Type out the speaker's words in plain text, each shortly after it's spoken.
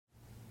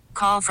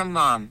Call from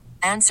mom.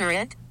 Answer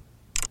it.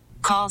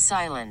 Call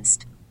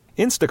silenced.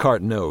 Instacart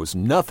knows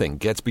nothing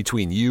gets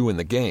between you and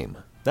the game.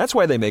 That's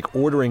why they make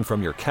ordering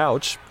from your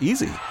couch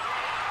easy.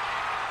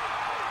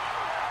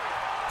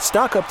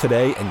 Stock up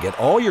today and get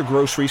all your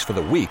groceries for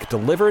the week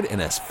delivered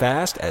in as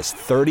fast as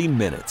 30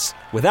 minutes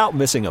without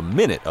missing a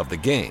minute of the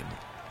game.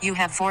 You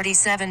have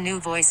 47 new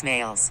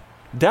voicemails.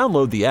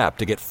 Download the app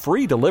to get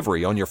free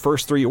delivery on your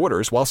first 3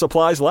 orders while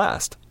supplies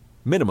last.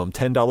 Minimum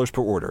 $10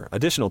 per order.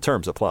 Additional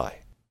terms apply.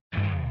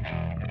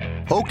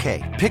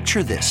 Okay,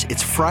 picture this.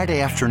 It's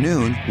Friday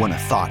afternoon when a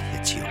thought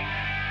hits you.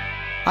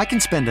 I can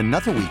spend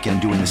another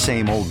weekend doing the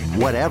same old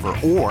whatever,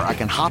 or I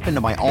can hop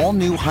into my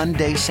all-new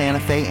Hyundai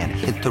Santa Fe and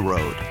hit the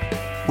road.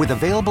 With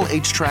available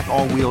H-Track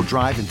all-wheel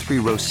drive and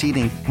 3-row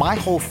seating, my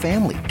whole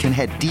family can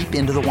head deep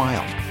into the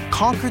wild.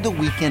 Conquer the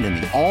weekend in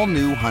the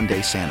all-new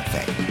Hyundai Santa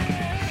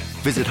Fe.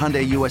 Visit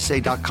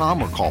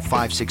HyundaiUSA.com or call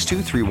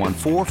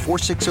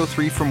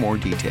 562-314-4603 for more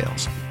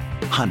details.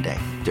 Hyundai,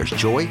 there's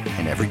joy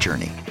in every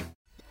journey.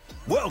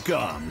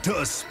 Welcome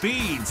to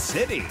Speed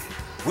City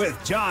with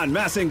John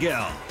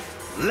Massengale,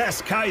 Les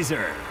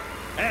Kaiser,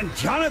 and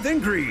Jonathan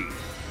Green.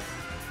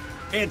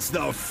 It's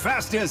the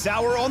fastest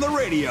hour on the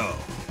radio.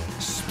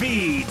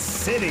 Speed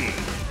City.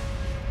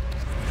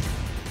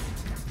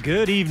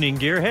 Good evening,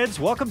 Gearheads.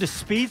 Welcome to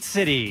Speed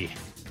City.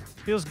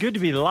 Feels good to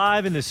be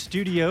live in the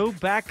studio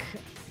back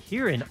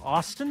here in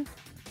Austin.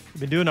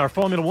 We've been doing our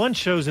Formula One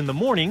shows in the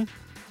morning,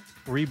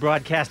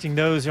 rebroadcasting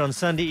those on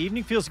Sunday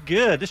evening. Feels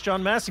good. This is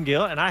John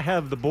Massengale, and I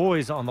have the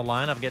boys on the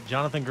line. I've got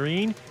Jonathan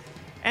Green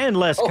and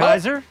Les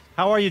Kaiser.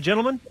 How are you,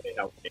 gentlemen?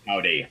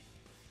 Howdy.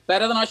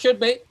 Better than I should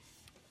be.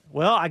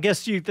 Well, I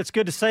guess that's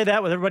good to say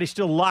that with everybody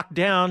still locked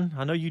down.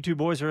 I know you two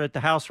boys are at the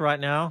house right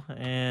now,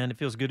 and it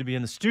feels good to be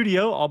in the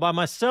studio all by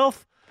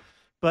myself,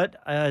 but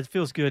it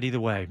feels good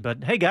either way.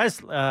 But, hey,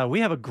 guys,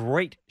 we have a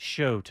great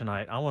show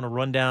tonight. I want to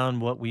run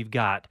down what we've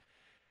got.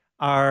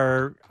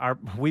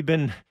 We've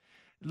been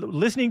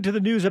listening to the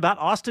news about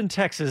Austin,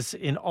 Texas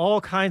in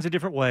all kinds of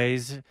different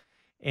ways,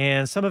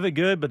 and some of it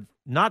good, but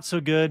not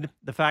so good.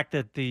 The fact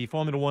that the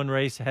Formula One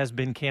race has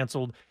been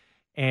canceled,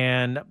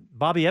 and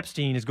Bobby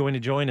Epstein is going to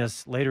join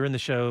us later in the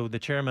show. The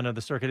chairman of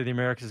the Circuit of the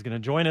Americas is going to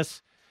join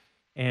us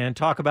and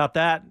talk about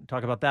that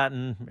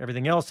and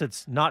everything else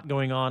that's not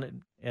going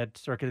on at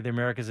Circuit of the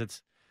Americas.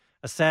 It's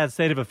a sad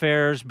state of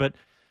affairs, but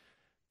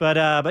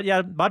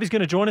yeah, Bobby's going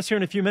to join us here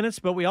in a few minutes,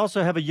 but we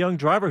also have a young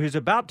driver who's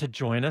about to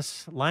join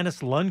us, Linus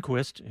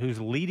Lundqvist, who's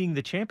leading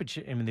the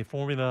championship in the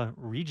Formula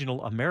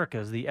Regional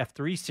Americas, the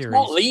F3 series. He's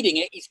not leading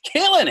it, he's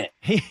killing it.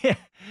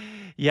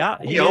 Yeah,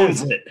 he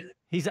owns it.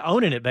 He's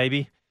owning it,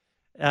 baby.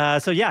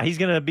 So, yeah, he's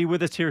going to be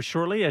with us here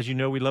shortly. As you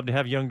know, we love to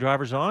have young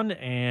drivers on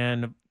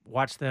and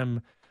watch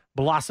them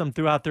blossom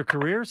throughout their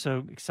career.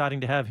 So exciting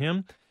to have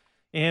him.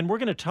 And we're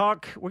going to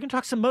talk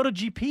some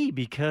MotoGP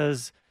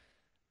because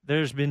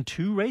there's been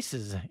 2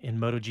 races in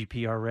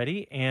MotoGP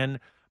already, and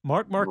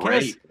Marc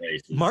Marquez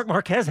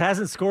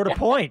hasn't scored a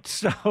point.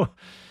 So,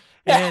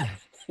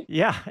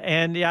 he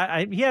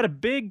had a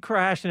big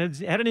crash and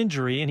had an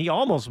injury, and he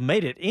almost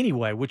made it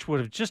anyway, which would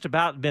have just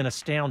about been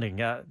astounding.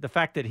 The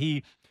fact that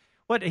he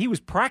was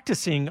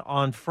practicing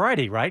on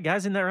Friday, right,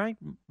 guys? Isn't that right,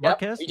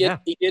 Marquez?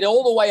 Yep, he did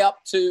all the way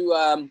up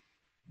to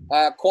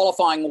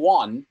qualifying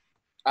 1,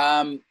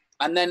 and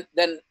then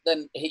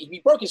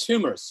he broke his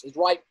humerus, his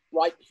right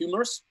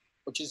humerus,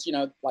 which is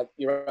like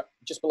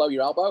just below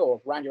your elbow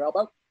or around your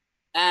elbow,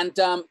 and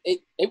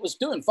it was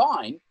doing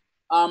fine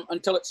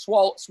until it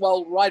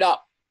swelled right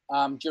up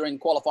during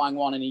qualifying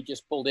 1, and he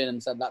just pulled in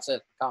and said, "That's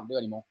it, can't do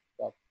anymore."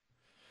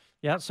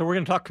 Yeah, so we're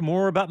going to talk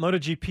more about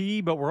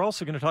MotoGP, but we're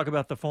also going to talk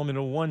about the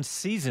Formula One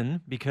season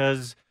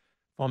because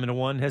Formula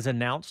One has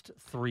announced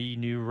 3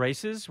 new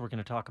races. We're going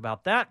to talk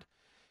about that.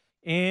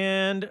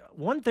 And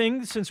one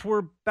thing, since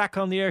we're back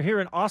on the air here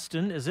in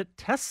Austin, is that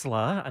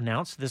Tesla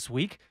announced this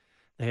week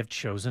they have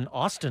chosen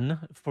Austin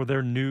for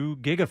their new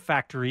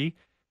Gigafactory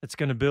that's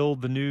going to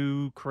build the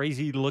new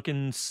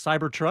crazy-looking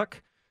Cybertruck,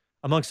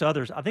 amongst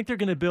others. I think they're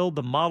going to build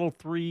the Model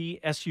 3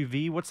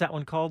 SUV. What's that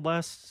one called,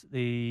 Les?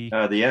 The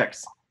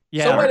X.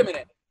 Yeah. So wait a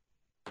minute.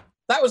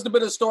 That was the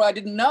bit of the story I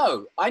didn't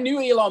know. I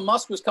knew Elon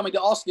Musk was coming to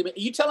Austin. Are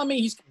you telling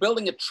me he's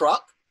building a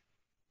truck?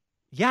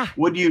 Yeah.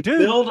 Would you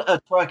build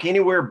a truck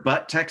anywhere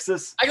but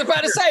Texas? I was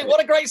about to say,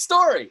 what a great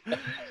story.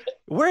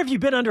 Where have you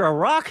been under a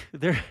rock?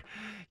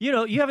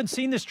 You haven't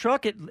seen this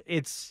truck.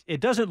 It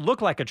doesn't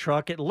look like a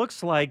truck. It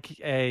looks like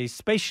a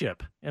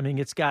spaceship. I mean,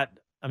 it's got.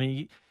 I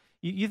mean,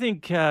 you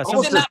think he's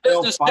in that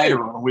business too.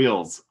 On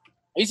wheels.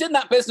 He's in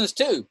that business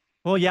too.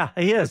 Well, yeah,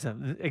 he is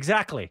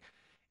exactly.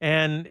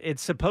 And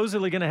it's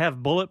supposedly going to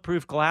have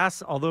bulletproof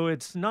glass, although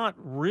it's not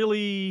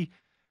really.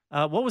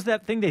 What was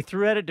that thing they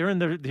threw at it during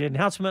the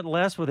announcement,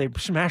 Les, where they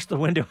smashed the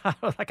window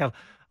out like a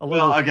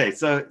little? Well, okay,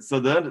 so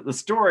the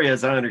story,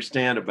 as I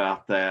understand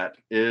about that,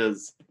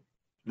 is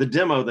the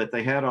demo that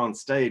they had on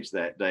stage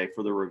that day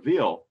for the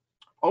reveal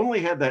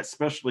only had that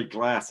specialty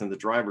glass in the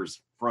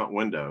driver's front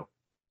window.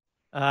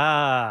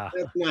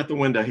 That's not the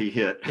window he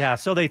hit. Yeah,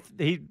 so they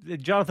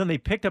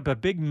picked up a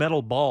big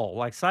metal ball,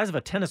 like size of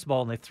a tennis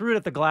ball, and they threw it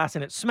at the glass,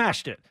 and it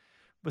smashed it.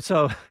 But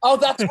so. Oh,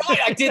 that's right.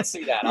 I did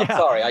see that. I'm Yeah.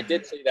 sorry. I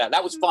did see that.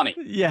 That was funny.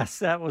 Yes,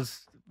 that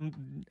was. It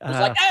was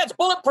like, hey, it's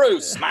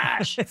bulletproof.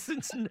 Smash.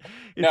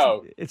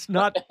 No. It's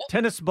not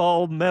tennis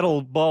ball,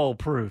 metal ball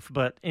proof.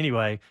 But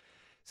anyway,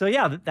 so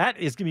yeah, that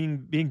is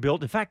being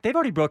built. In fact, they've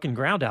already broken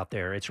ground out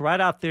there. It's right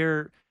out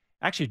there,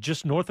 actually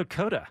just north of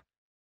COTA,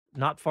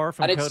 not far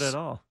from COTA at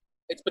all.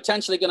 It's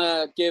potentially going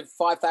to give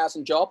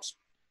 5,000 jobs.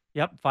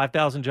 Yep,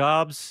 5,000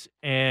 jobs.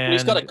 And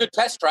he's got a good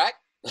test track.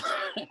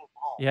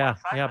 Yeah.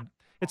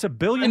 It's $1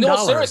 billion. In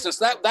all seriousness,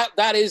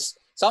 that is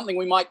something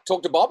we might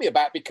talk to Bobby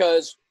about,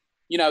 because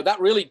that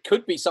really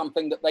could be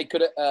something that they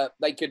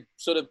could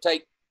sort of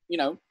take,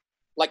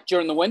 like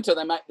during the winter,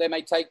 they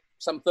may take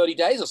some 30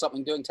 days or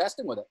something doing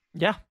testing with it.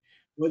 Yeah.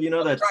 Well,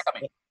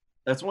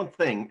 that's one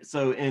thing.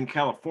 So in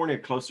California,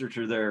 closer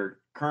to their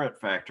current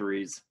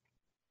factories,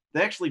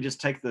 they actually just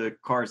take the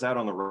cars out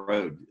on the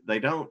road. They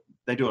do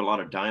a lot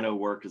of dyno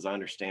work, as I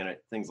understand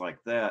it, things like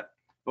that.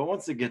 But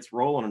once it gets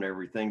rolling and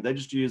everything, they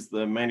just use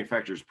the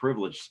manufacturer's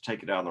privilege to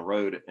take it out on the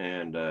road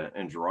and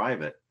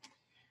drive it.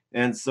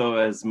 And so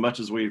as much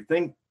as we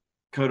think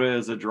COTA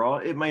is a draw,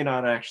 it may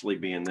not actually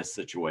be in this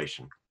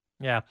situation.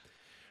 Yeah.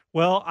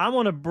 Well, I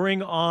want to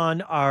bring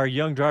on our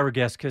young driver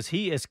guest because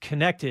he is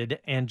connected.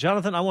 And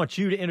Jonathan, I want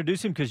you to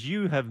introduce him because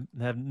you have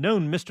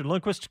known Mr.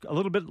 Lundqvist a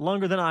little bit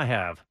longer than I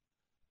have.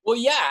 Well,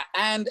 yeah,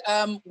 and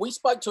we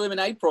spoke to him in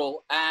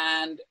April,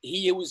 and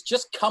he was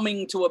just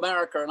coming to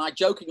America, and I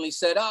jokingly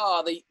said,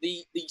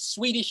 the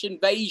Swedish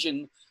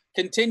invasion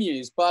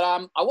continues. But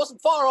I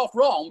wasn't far off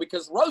wrong,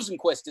 because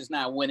Rosenqvist is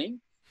now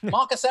winning.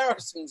 Marcus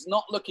Ericsson's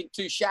not looking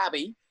too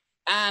shabby.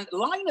 And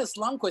Linus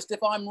Lundqvist,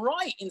 if I'm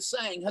right in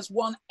saying, has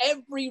won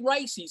every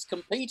race he's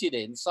competed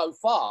in so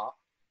far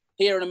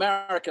here in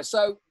America.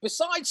 So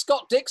besides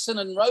Scott Dixon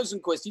and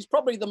Rosenqvist, he's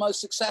probably the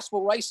most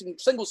successful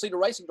single-seater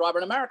racing driver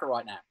in America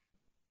right now.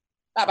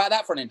 How about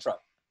that for an intro?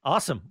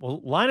 Awesome.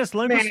 Well, Linus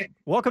Lundqvist,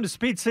 welcome to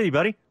Speed City,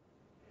 buddy.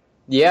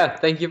 Yeah,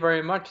 thank you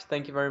very much.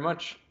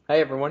 Hey,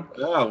 everyone.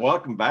 Oh,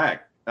 welcome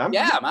back. Man.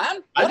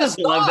 I just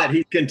love that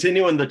he's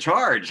continuing the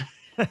charge.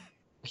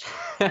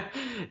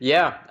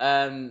 Yeah,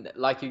 and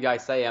like you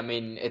guys say, I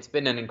mean, it's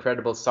been an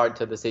incredible start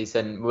to the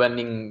season,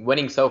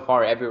 winning so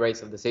far every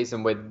race of the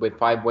season with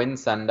 5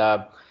 wins, and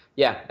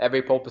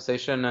every pole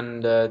position,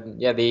 and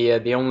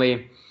the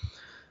only.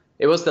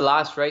 It was the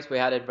last race we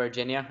had at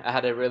Virginia. I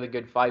had a really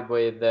good fight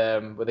with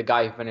a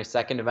guy who finished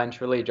second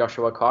eventually,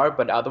 Joshua Carr.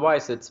 But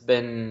otherwise, it's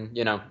been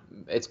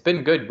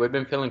good. We've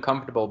been feeling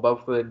comfortable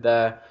both with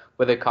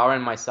the car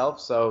and myself.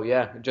 So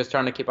yeah, just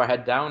trying to keep our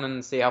head down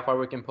and see how far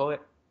we can pull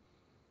it.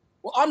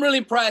 Well, I'm really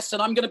impressed,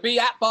 and I'm going to be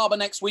at Barber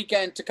next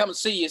weekend to come and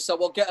see you. So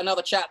we'll get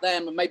another chat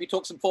then, and maybe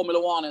talk some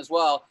Formula One as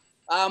well.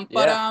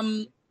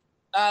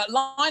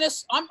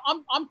 Linus,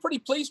 I'm pretty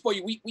pleased for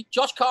you.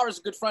 Josh Carr is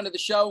a good friend of the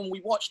show, and we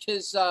watched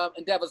his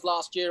endeavors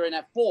last year in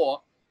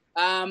F4.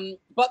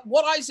 But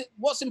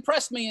what's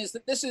impressed me is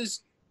that this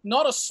is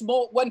not a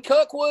small. When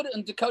Kirkwood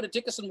and Dakota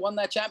Dickerson won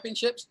their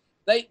championships,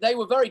 they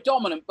were very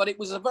dominant, but it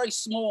was a very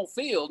small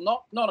field,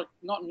 not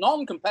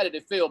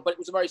non-competitive field, but it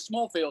was a very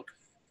small field.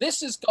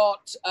 This has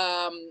got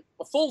a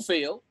full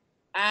field.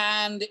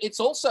 And it's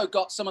also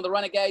got some of the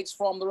renegades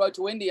from the Road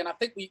to Indy. And I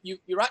think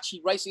you're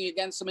actually racing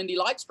against some Indy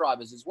Lights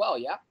drivers as well,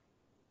 yeah?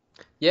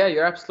 Yeah,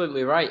 you're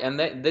absolutely right. And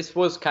this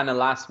was kind of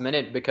last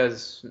minute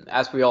because,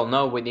 as we all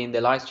know, with the Indy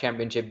Lights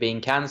Championship being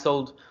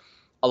cancelled,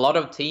 a lot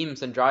of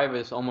teams and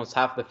drivers, almost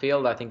half the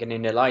field, I think, in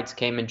Indy Lights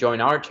came and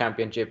joined our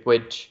championship,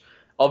 which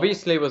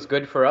obviously was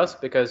good for us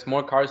because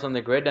more cars on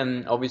the grid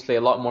and obviously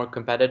a lot more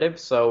competitive.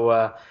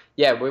 So,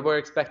 we were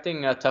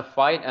expecting a tough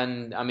fight,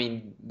 and I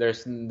mean,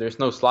 there's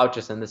no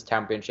slouches in this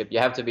championship. You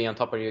have to be on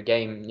top of your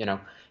game,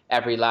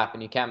 every lap,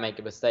 and you can't make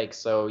a mistake.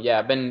 So yeah,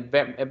 I've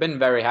been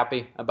very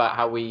happy about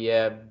how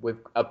we've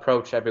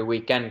approached every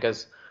weekend,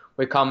 because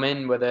we come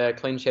in with a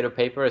clean sheet of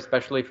paper,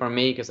 especially for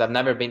me, because I've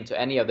never been to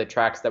any of the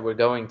tracks that we're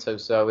going to.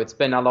 So it's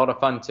been a lot of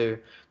fun to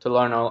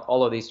learn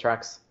all of these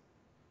tracks.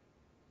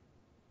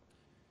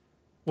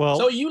 Well,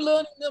 so are you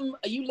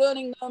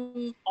learning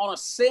them on a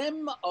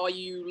sim? Are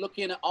you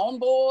looking at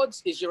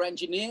onboards? Is your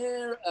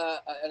engineer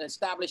an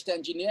established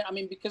engineer? I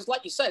mean, because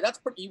like you say,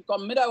 you've got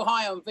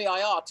Mid-Ohio and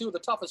VIR, 2 of the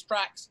toughest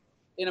tracks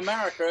in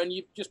America, and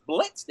you've just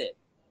blitzed it.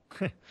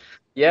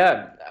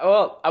 Yeah,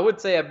 well, I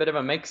would say a bit of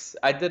a mix.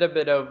 I did a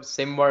bit of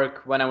sim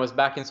work when I was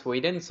back in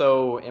Sweden,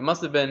 so it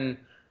must have been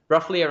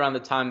roughly around the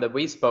time that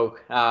we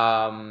spoke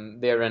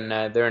there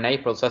in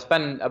April. So I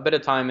spent a bit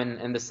of time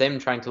in the sim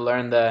trying to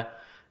learn the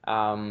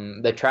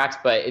tracks,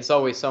 but it's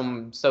always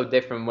so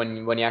different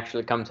when you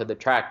actually come to the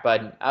track.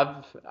 But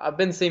I've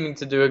been seeming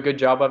to do a good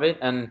job of it,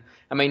 and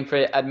I mean,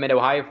 at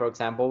Mid-Ohio, for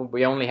example,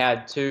 we only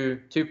had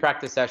two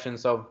practice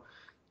sessions of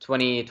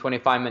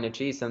 20-25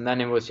 minute each, and then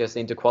it was just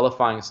into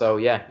qualifying. So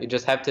yeah, you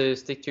just have to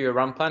stick to your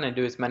run plan and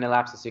do as many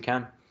laps as you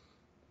can.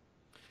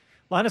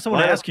 Linus, I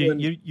want to ask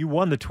you, you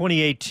won the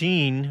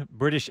 2018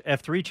 British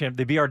F3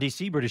 the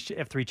BRDC British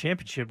F3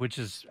 Championship, which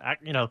is,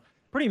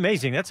 pretty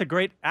amazing. That's a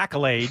great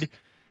accolade.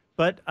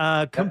 But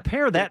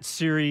compare that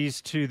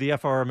series to the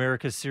FR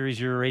America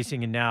series you're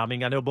racing in now. I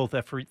mean, I know both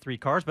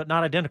F3 cars, but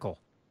not identical.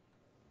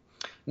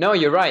 No,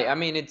 you're right. I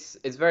mean, it's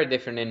very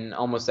different in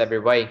almost every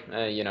way.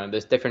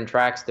 There's different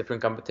tracks,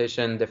 different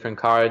competition, different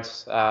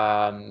cards.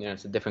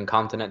 It's a different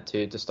continent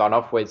to start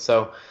off with.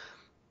 So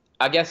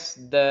I guess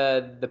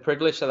the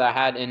privilege that I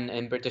had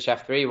in British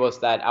F3 was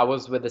that I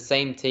was with the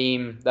same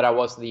team that I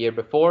was the year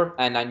before,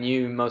 and I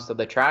knew most of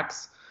the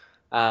tracks.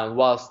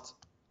 Whilst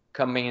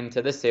coming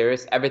into this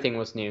series, everything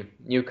was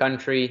new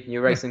country,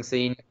 new racing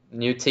scene,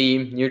 new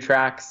team, new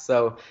tracks.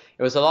 So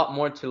it was a lot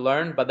more to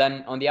learn. But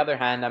then on the other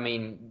hand, I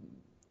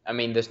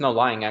mean, there's no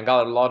lying. I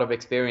got a lot of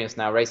experience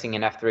now racing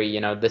in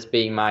F3. This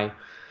being my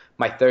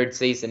third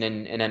season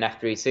in an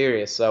F3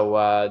 series. So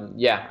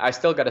I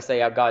still got to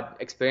say I've got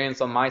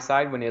experience on my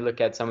side when you look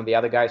at some of the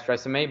other guys'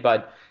 resume.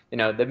 But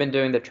they've been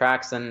doing the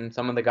tracks, and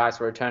some of the guys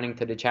are returning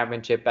to the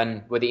championship,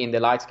 and with the Indy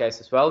Lights guys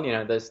as well.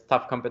 There's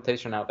tough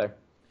competition out there.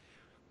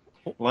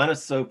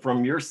 Linus, so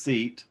from your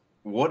seat,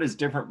 what is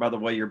different by the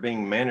way you're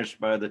being managed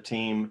by the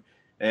team?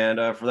 And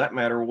for that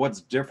matter, what's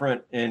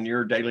different in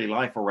your daily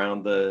life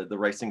around the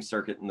racing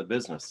circuit and the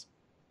business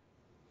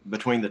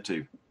between the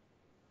two?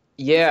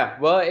 Yeah,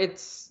 well,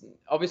 it's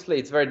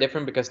very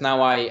different because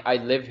now I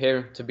live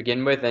here to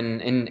begin with,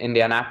 in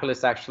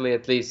Indianapolis, actually,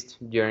 at least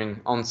during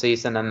on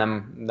season, and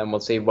then we'll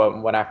see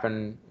what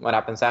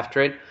happens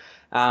after it.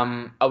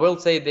 I will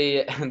say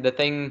the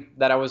thing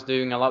that I was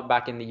doing a lot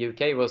back in the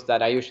UK was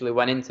that I usually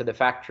went into the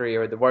factory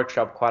or the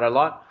workshop quite a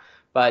lot.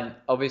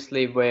 But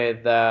obviously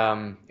with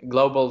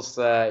Global's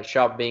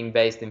shop being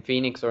based in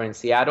Phoenix or in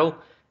Seattle,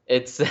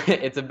 it's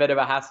a bit of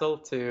a hassle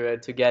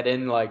to get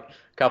in like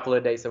a couple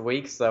of days a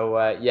week.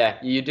 So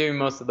you do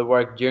most of the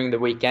work during the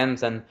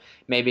weekends and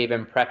maybe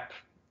even prep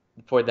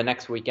for the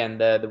next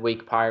weekend, the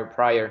week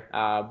prior.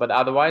 But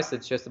otherwise,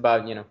 it's just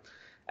about,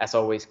 as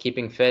always,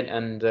 keeping fit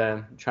and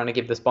trying to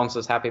keep the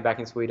sponsors happy back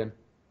in Sweden.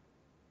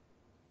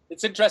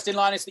 It's interesting,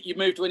 Linus, that you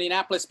moved to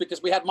Indianapolis,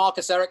 because we had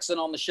Marcus Ericsson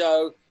on the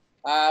show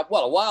a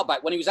while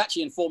back when he was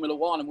actually in Formula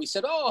One, and we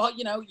said,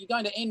 you're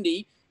going to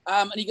Indy,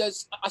 and he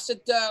goes, I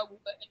said,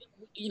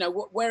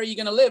 where are you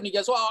going to live? And he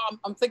goes, well,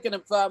 I'm thinking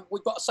of,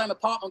 we've got the same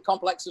apartment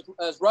complex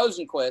as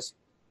Rosenqvist,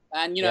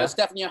 and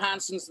Stefan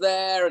Johansson's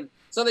there, and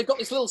so they've got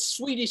this little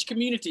Swedish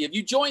community. Have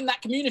you joined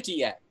that community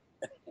yet?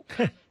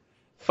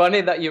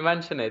 Funny that you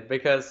mention it,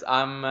 because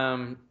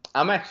I'm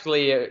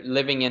actually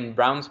living in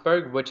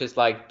Brownsburg, which is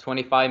like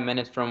 25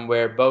 minutes from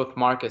where both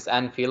Marcus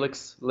and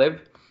Felix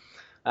live.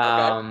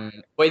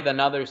 With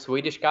another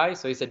Swedish guy,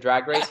 so he's a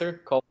drag racer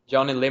called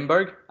Johnny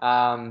Lindberg.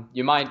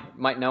 You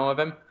might know of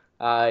him.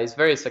 He's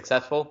very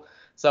successful.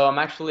 So I'm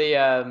actually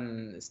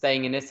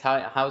staying in his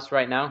house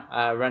right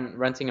now,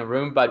 renting a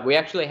room. But we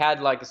actually had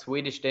like a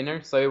Swedish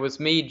dinner. So it was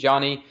me,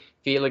 Johnny,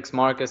 Felix,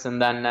 Marcus,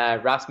 and then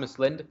Rasmus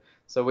Lind.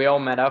 So we all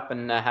met up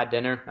and had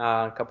dinner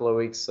a couple of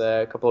weeks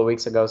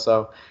ago.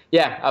 So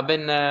yeah, I've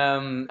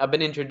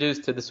been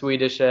introduced to the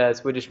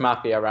Swedish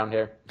mafia around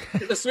here.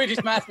 The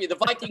Swedish mafia, the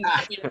Viking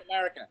mafia in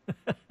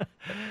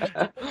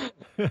America.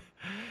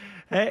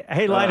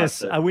 Hey,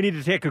 Linus, we need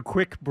to take a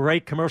quick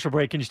commercial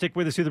break. Can you stick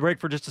with us through the break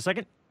for just a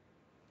second?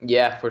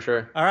 Yeah, for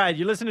sure. All right,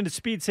 you're listening to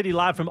Speed City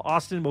live from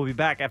Austin. We'll be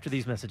back after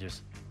these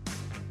messages.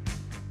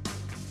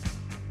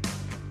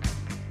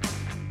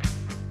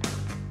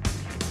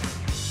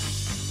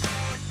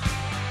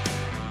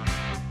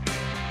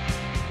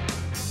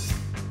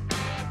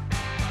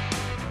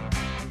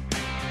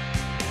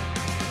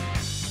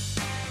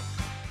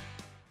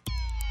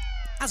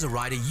 As a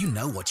rider, you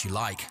know what you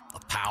like. The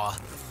power,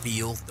 the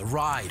feel, the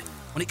ride.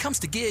 When it comes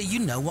to gear, you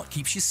know what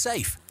keeps you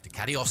safe.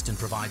 Ducati Austin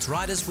provides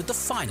riders with the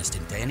finest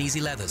in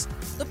Dainese leathers,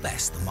 the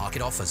best the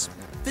market offers.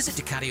 Visit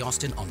Ducati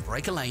Austin on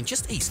Breaker Lane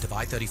just east of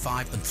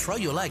I-35 and throw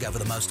your leg over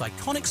the most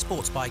iconic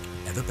sports bike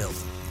ever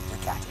built.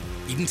 Ducati.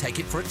 Even take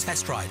it for a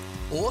test ride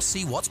or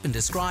see what's been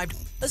described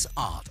as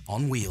art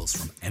on wheels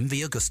from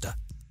MV Agusta.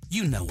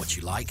 You know what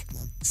you like.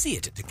 See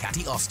it at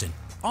Ducati Austin.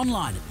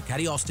 Online at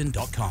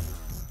DucatiAustin.com.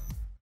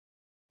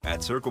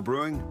 At Circle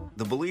Brewing,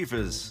 the belief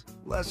is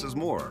less is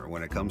more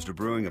when it comes to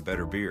brewing a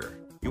better beer.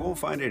 You won't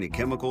find any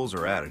chemicals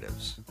or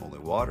additives, only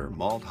water,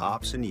 malt,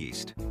 hops, and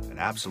yeast, and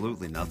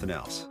absolutely nothing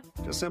else.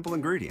 Just simple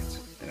ingredients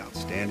and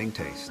outstanding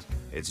taste.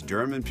 It's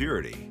German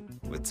purity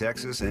with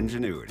Texas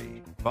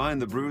ingenuity.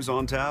 Find the brews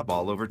on tap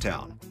all over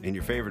town, in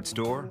your favorite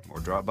store, or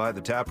drop by the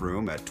tap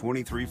room at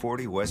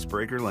 2340 West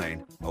Breaker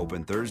Lane,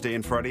 open Thursday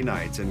and Friday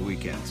nights and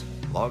weekends.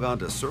 Log on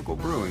to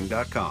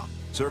circlebrewing.com.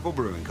 Circle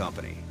Brewing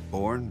Company.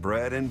 Born,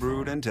 bred, and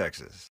brewed in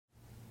Texas.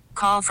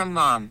 Call from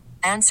mom.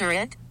 Answer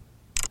it.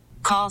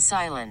 Call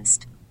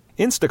silenced.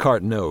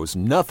 Instacart knows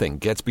nothing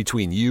gets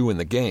between you and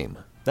the game.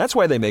 That's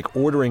why they make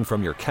ordering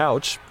from your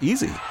couch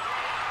easy.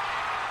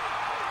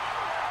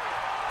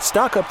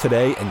 Stock up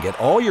today and get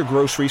all your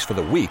groceries for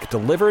the week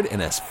delivered in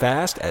as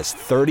fast as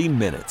 30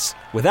 minutes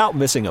without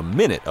missing a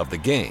minute of the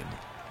game.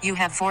 You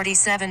have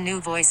 47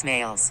 new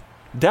voicemails.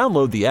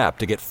 Download the app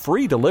to get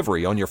free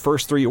delivery on your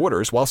first 3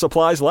 orders while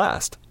supplies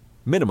last.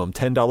 Minimum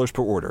 $10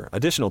 per order.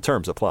 Additional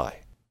terms apply.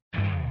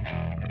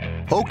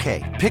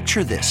 Okay,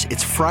 picture this.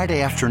 It's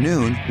Friday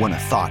afternoon when a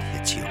thought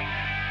hits you.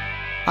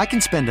 I can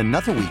spend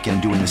another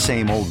weekend doing the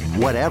same old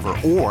whatever,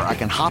 or I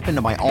can hop into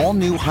my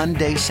all-new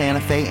Hyundai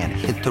Santa Fe and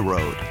hit the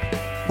road.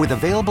 With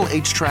available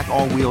H-Track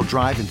all-wheel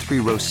drive and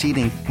 3-row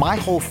seating, my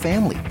whole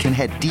family can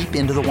head deep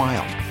into the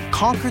wild.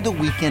 Conquer the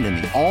weekend in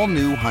the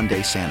all-new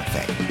Hyundai Santa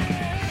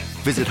Fe.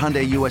 Visit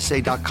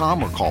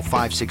HyundaiUSA.com or call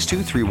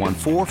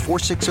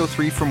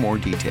 562-314-4603 for more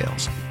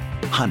details.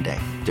 Hyundai,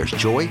 there's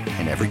joy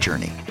in every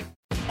journey.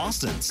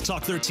 Austin's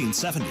Talk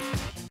 1370.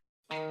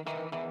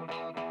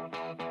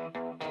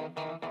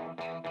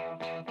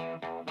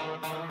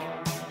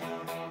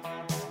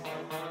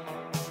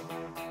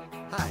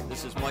 Hi,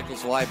 this is Michael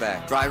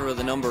Zweiback, driver of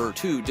the number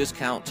 2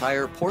 Discount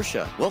Tire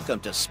Porsche. Welcome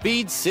to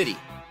Speed City.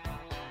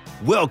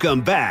 Welcome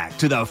back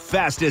to the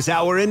fastest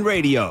hour in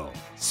radio,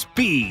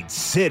 Speed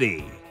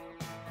City.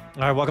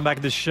 All right, welcome back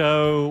to the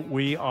show.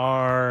 We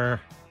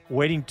are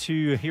waiting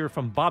to hear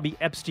from Bobby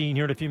Epstein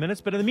here in a few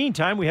minutes. But in the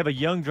meantime, we have a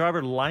young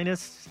driver,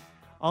 Linus,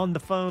 on the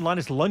phone,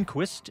 Linus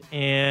Lundqvist.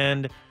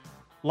 And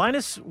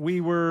Linus,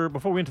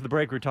 before we went to the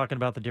break, we were talking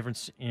about the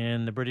difference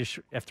in the British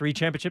F3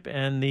 Championship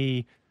and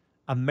the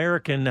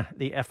American,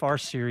 the FR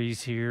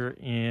Series here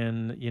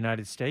in the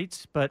United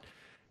States. But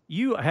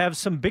you have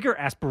some bigger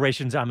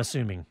aspirations, I'm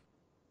assuming.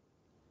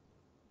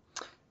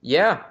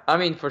 Yeah, I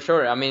mean, for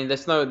sure. I mean,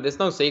 there's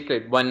no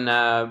secret. When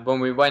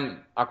we went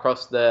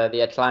across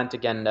the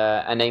Atlantic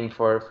and aimed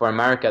for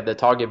America, the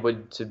target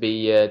would to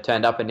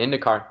end up in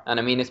IndyCar. And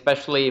I mean,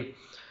 especially,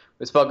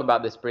 we spoke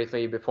about this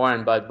briefly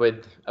beforehand, but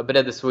with a bit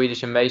of the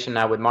Swedish invasion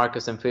now, with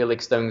Marcus and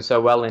Felix doing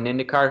so well in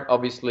IndyCar,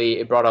 obviously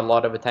it brought a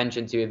lot of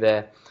attention to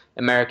the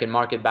American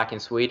market back in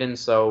Sweden.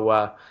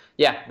 So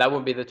yeah, that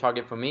would be the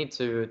target for me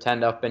to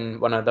end up in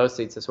one of those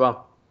seats as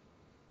well.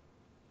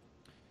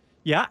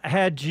 Yeah,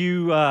 had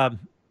you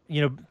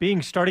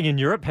starting in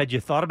Europe, had you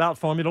thought about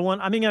Formula One?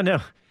 I mean, I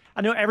know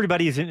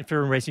everybody is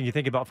interfering in racing. You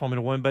think about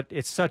Formula One, but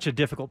it's such a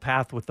difficult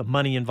path with the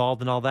money involved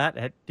and all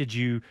that. Did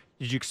you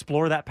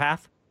explore that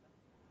path?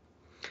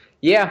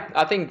 Yeah,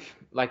 I think,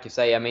 like you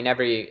say, I mean,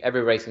 every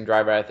racing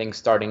driver, I think,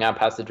 starting up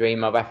has the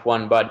dream of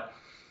F1. But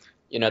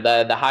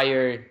the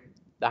higher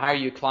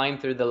you climb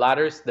through the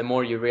ladders, the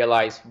more you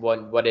realize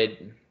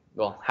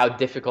how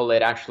difficult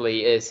it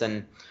actually is,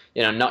 and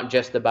not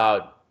just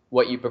about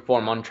what you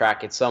perform on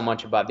track. It's so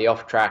much about the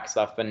off-track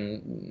stuff,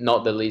 and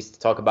not the least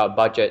to talk about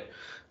budget.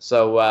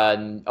 So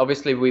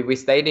obviously we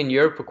stayed in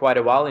Europe for quite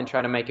a while and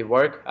trying to make it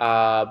work.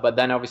 But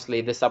then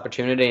obviously this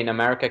opportunity in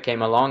America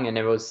came along, and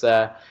it was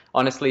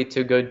honestly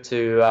too good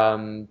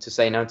to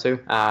say no to.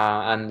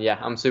 And yeah,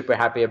 I'm super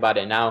happy about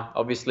it now.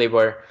 Obviously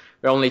we're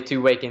only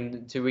 2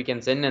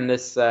 weekends in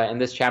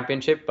this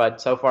championship,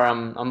 but so far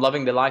I'm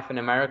loving the life in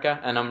America,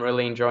 and I'm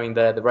really enjoying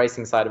the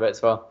racing side of it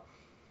as well.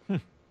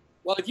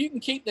 Well, if you can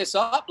keep this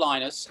up,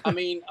 Linus, I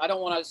mean, I don't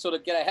want to sort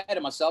of get ahead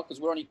of myself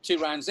because we're only 2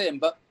 rounds in,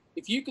 but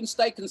if you can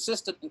stay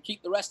consistent and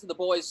keep the rest of the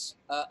boys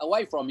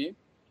away from you,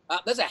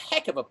 there's a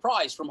heck of a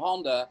prize from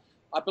Honda.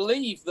 I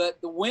believe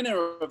that the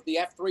winner of the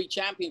F3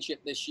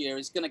 Championship this year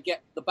is going to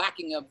get the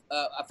backing of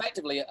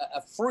effectively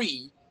a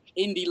free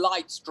Indy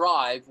Lights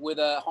drive with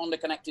a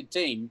Honda-connected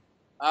team,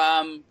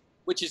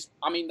 which is,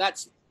 I mean,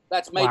 that's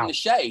made in the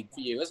shade for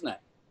you, isn't it?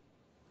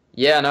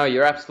 Yeah, no,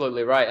 you're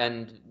absolutely right.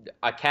 And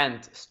I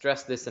can't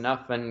stress this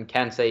enough, and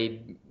can't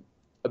say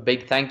a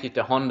big thank you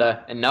to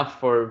Honda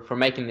enough for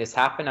making this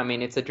happen. I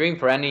mean, it's a dream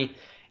for any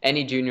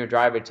junior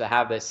driver to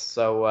have this.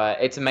 So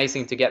it's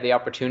amazing to get the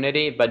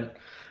opportunity. But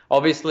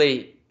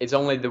obviously, it's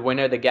only the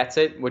winner that gets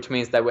it, which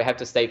means that we have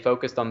to stay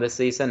focused on this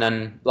season.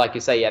 And like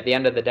you say, at the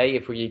end of the day,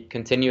 if we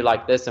continue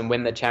like this and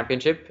win the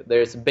championship,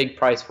 there's a big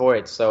prize for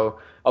it. So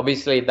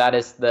obviously, that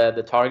is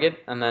the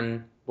target. And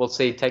then we'll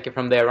see, take it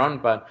from there on.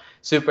 But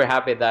super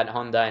happy that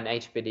Honda and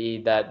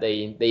HPD, that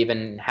they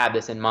even had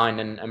this in mind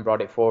and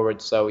brought it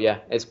forward. So yeah,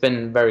 it's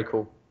been very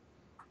cool.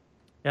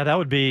 Yeah,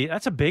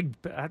 that's a big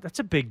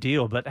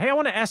deal. But hey, I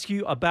want to ask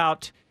you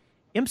about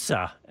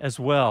IMSA as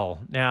well.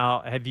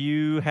 Now, have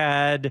you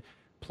had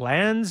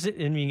plans?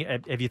 I mean,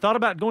 have you thought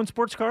about going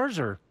sports cars,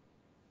 or?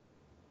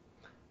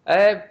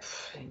 I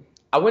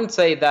wouldn't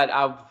say that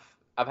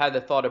I've had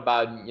the thought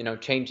about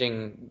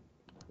changing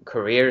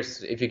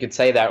careers, if you could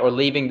say that, or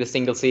leaving the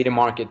single seater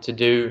market to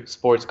do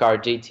sports car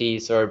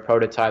GTs or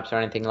prototypes or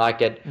anything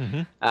like it.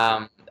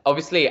 Mm-hmm.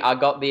 Obviously, I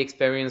got the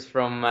experience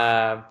from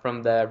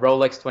the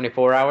Rolex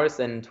 24 Hours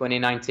in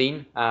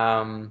 2019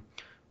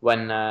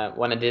 when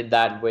I did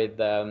that with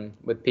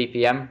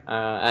PPM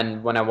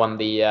and when I won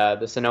the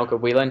Sunoco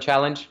Wheeling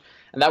Challenge.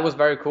 And that was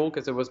very cool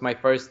because it was my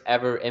first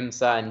ever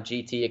IMSA and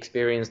GT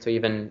experience to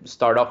even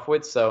start off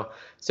with. So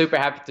super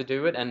happy to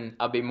do it, and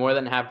I'll be more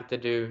than happy to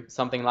do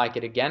something like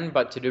it again.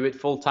 But to do it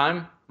full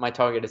time, my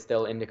target is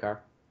still IndyCar.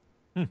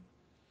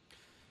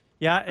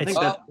 Yeah, I think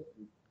that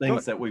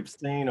things that we've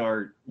seen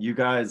are you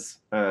guys,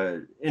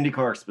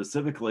 IndyCar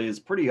specifically, is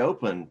pretty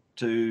open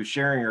to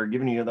sharing or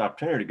giving you the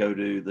opportunity to go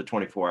to the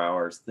 24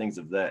 hours, things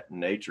of that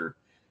nature.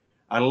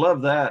 I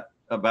love that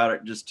about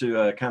it, just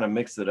to kind of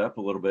mix it up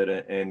a little bit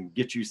and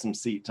get you some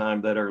seat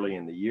time that early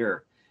in the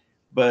year.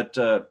 But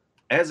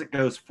as it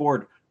goes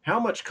forward, how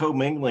much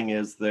commingling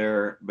is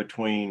there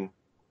between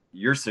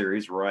your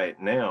series right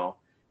now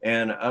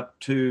and up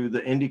to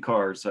the Indy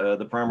cars,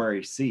 the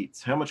primary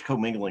seats. How much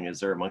commingling is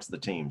there amongst the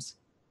teams?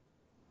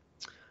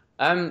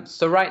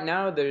 So right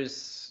now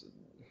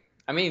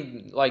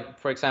like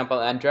for example,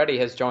 Andretti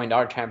has joined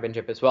our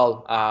championship as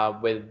well,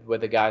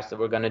 with the guys that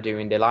we're going to do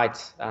Indy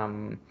Lights.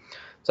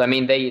 So I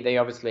mean, they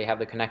obviously have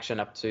the connection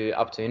up to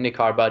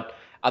IndyCar, but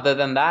other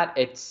than that,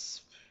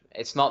 it's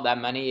not that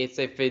many. It's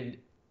if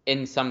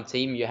in some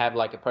team you have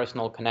like a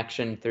personal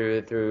connection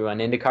through an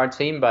IndyCar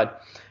team,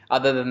 but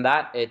other than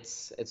that,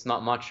 it's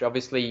not much.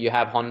 Obviously, you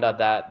have Honda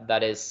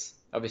that is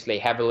obviously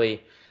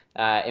heavily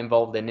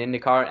involved in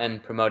IndyCar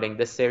and promoting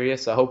this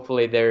series. So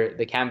hopefully there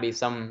can be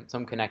some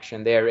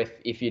connection there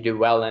if you do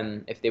well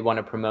and if they want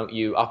to promote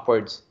you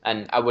upwards.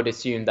 And I would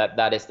assume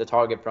that is the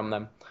target from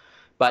them.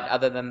 But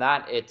other than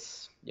that,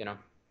 it's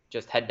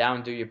just head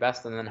down, do your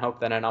best, and then hope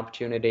that an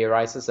opportunity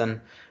arises. And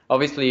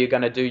obviously you're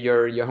going to do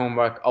your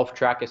homework off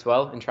track as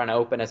well and trying to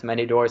open as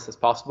many doors as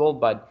possible.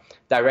 But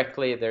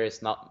directly there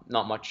is not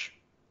much.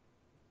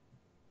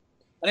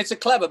 And it's a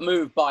clever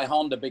move by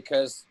Honda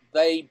because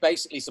they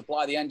basically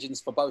supply the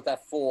engines for both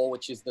F4,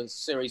 which is the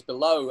series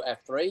below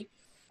F3,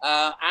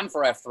 and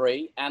for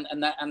F3, and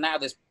now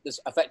this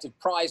effective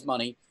prize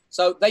money.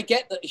 So they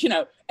get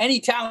any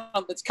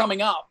talent that's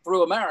coming up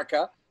through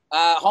America,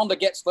 Honda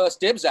gets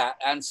first dibs at.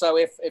 And so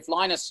if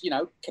Linus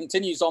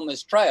continues on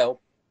this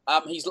trail,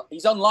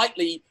 he's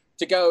unlikely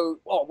to go.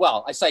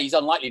 Well, I say he's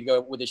unlikely to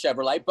go with the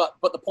Chevrolet, but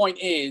the point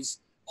is,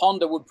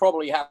 Honda would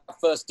probably have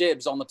first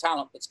dibs on the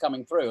talent that's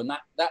coming through, and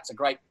that's a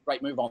great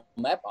move on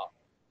their part.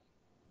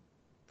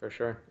 For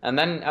sure. And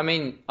then, I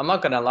mean, I'm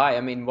not going to lie.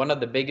 I mean, one of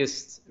the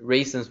biggest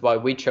reasons why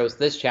we chose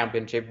this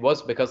championship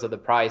was because of the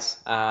prize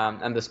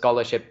and the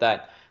scholarship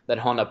that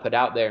Honda put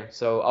out there.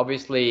 So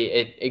obviously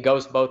it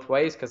goes both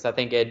ways because I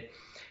think it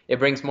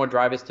brings more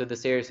drivers to the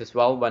series as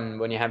well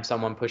when you have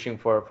someone pushing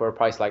for a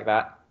prize like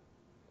that.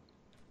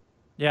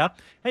 Yeah.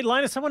 Hey,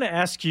 Linus, I want to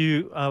ask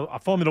you a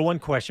Formula One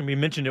question. We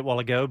mentioned it a while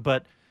ago,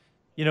 but,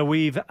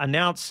 we've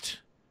announced,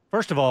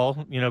 first of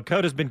all,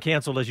 COTA's been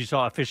canceled, as you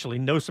saw, officially.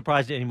 No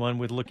surprise to anyone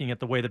with looking at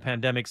the way the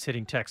pandemic's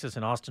hitting Texas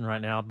and Austin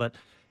right now.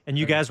 And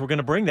you guys were going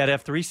to bring that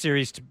F3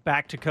 series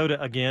back to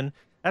COTA again.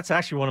 That's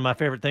actually one of my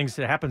favorite things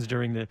that happens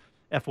during the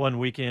F1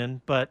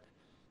 weekend. But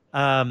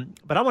I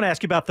want to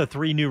ask you about the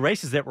 3 new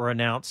races that were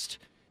announced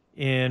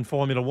in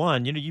Formula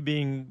One. You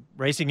being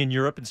racing in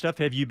Europe and stuff,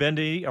 have you been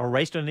to or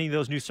raced on any of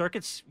those new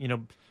circuits?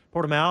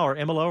 Portimao or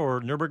Imola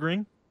or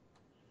Nürburgring?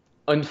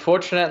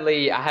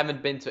 Unfortunately, I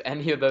haven't been to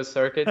any of those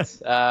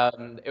circuits.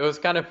 It was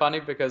kind of funny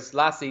because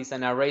last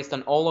season I raced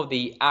on all of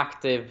the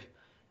active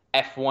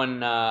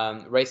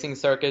F1 racing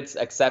circuits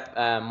except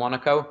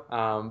Monaco.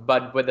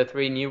 But with the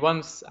 3 new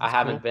ones, I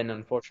haven't been,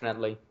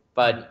 unfortunately.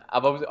 But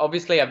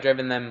I've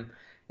driven them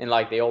in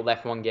like the old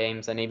F1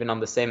 games and even on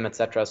the sim,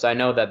 etc. So I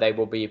know that they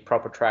will be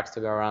proper tracks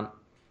to go around.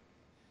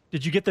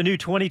 Did you get the new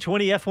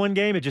 2020 F1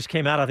 game? It just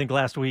came out, I think,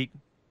 last week.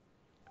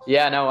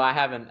 Yeah, no, I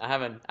haven't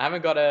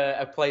got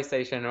a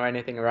PlayStation or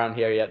anything around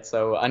here yet,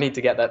 so I need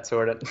to get that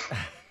sorted.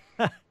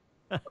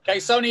 Okay,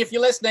 Sony, if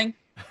you're listening.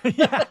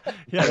 yeah,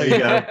 there you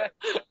go.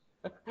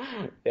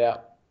 Yeah.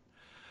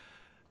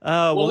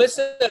 Well,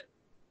 listen.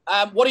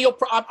 What are your?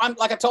 I'm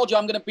like I told you,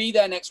 I'm going to be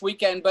there next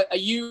weekend. But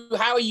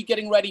how are you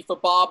getting ready for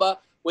Barber,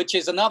 which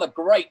is another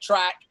great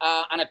track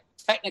and a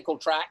technical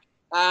track?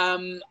 How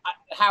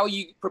are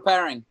you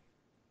preparing?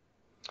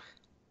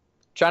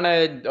 Trying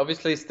to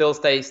obviously still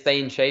stay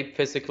in shape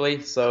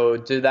physically, so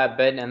do that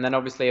bit, and then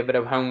obviously a bit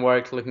of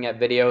homework, looking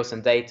at videos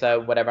and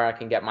data, whatever I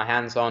can get my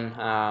hands on.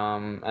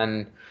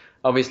 And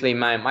obviously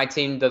my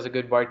team does a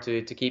good work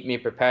to keep me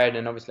prepared,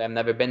 and obviously I've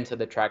never been to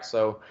the track,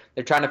 so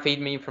they're trying to feed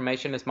me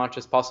information as much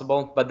as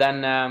possible. But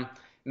then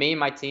me and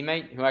my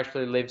teammate, who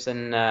actually lives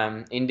in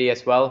Indy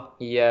as well,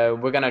 we're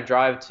going to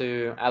drive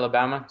to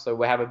Alabama, so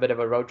we have a bit of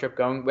a road trip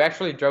going. We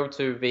actually drove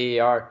to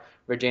VAR,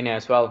 Virginia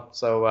as well,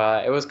 so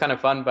it was kind of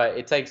fun, but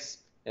it takes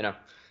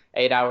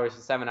 8 hours,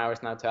 7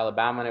 hours now to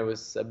Alabama, and it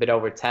was a bit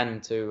over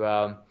 10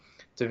 to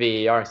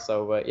VAR.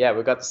 So yeah,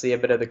 we got to see a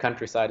bit of the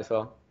countryside as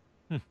well.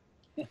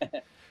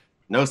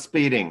 No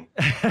speeding.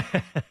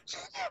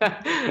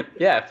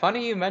 Yeah,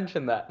 funny you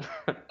mentioned that.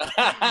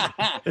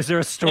 Is there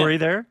a story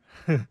there?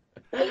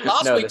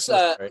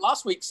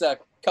 Last week's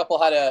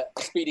couple had a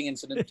speeding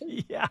incident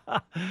too. Yeah.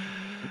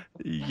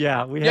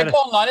 We had. Come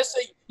on, Linus.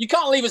 You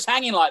can't leave us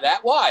hanging like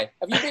that. Why?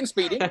 Have you been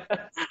speeding?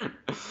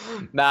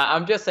 Nah,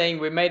 I'm just saying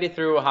we made it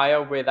through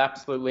Ohio with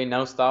absolutely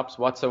no stops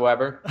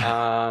whatsoever.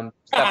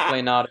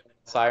 Definitely not a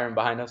siren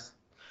behind us.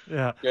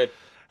 Yeah. Good.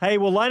 Hey,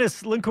 well,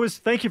 Linus Lundqvist,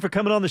 thank you for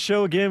coming on the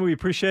show again. We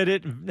appreciate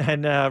it,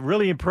 and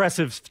really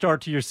impressive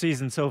start to your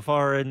season so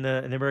far in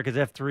the America's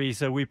F3.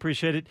 So we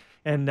appreciate it,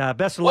 and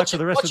best of luck for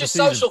the rest of the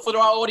season. What's your social for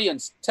our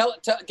audience?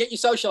 Get your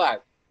social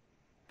out.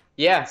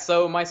 Yeah,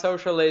 so my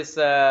social is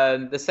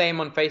the same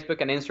on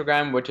Facebook and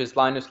Instagram, which is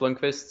Linus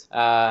Lundqvist,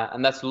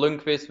 and that's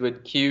Lundqvist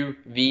with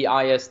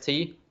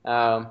QVIST,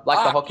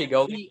 like the hockey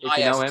goalie, if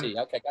you know him.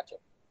 Okay, gotcha.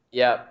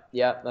 Yeah,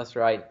 that's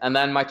right. And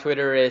then my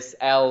Twitter is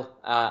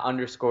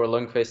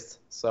L_Lundqvist,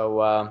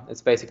 so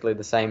it's basically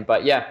the same.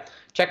 But yeah,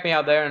 check me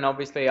out there, and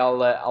obviously I'll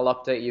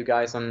update you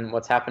guys on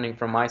what's happening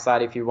from my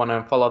side if you want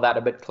to follow that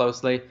a bit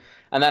closely.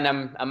 And then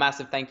a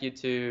massive thank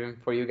you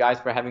for you guys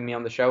for having me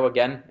on the show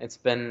again. It's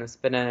been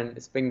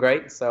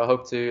great. So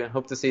hope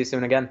to see you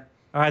soon again.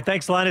 All right,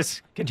 thanks,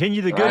 Linus.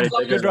 Continue the All good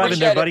right, driving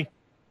there, buddy.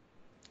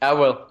 I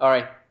will. All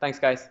right, thanks,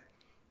 guys.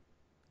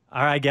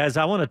 All right, guys.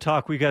 I want to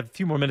talk. We got a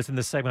few more minutes in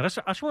this segment.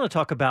 I just want to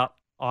talk about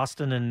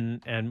Austin,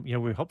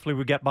 and hopefully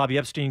we get Bobby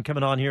Epstein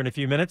coming on here in a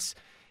few minutes,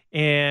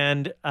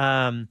 and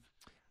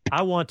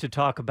I want to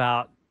talk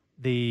about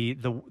the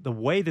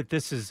way that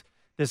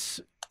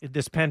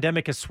this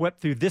pandemic has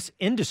swept through this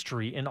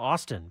industry in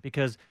Austin,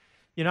 because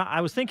I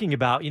was thinking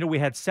about we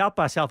had South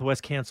by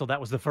Southwest canceled. That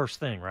was the first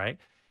thing, right?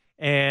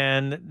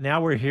 And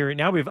now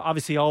we've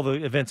obviously all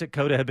the events at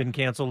COTA have been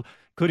canceled,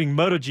 including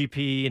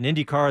MotoGP and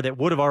IndyCar that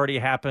would have already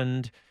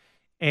happened.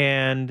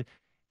 And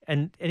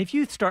if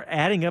you start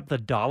adding up the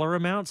dollar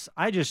amounts,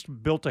 I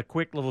just built a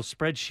quick little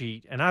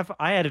spreadsheet, and I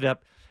added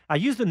up. I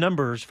used the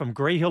numbers from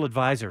Gray Hill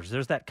Advisors.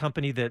 There's that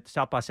company that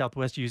South by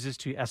Southwest uses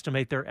to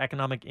estimate their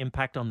economic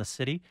impact on the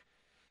city.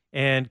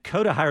 And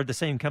COTA hired the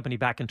same company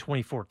back in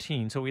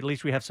 2014, so at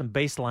least we have some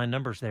baseline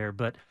numbers there.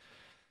 But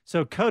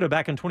so COTA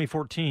back in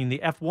 2014, the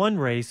F1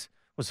 race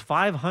was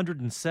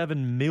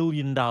 $507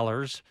 million.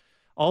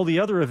 All the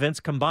other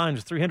events combined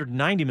was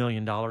 $390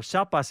 million.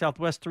 South by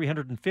Southwest,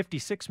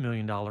 $356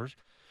 million.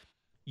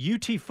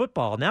 UT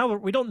football, now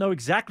we don't know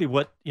exactly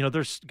what,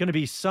 there's going to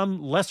be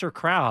some lesser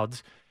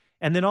crowds.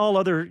 And then all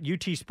other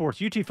UT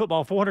sports, UT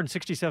football,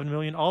 $467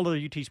 million. All other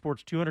UT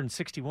sports,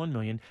 $261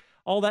 million.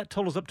 All that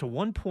totals up to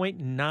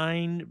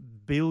 $1.9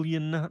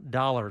 billion,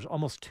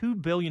 almost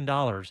 $2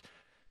 billion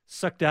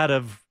sucked out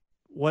of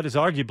what is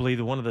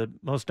arguably one of the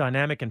most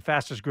dynamic and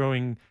fastest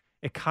growing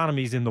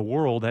economies in the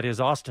world, that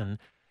is Austin.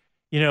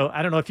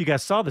 I don't know if you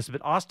guys saw this,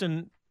 but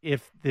Austin,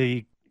 if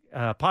the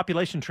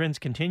population trends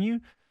continue,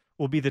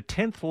 will be the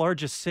 10th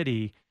largest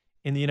city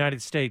in the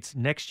United States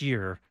next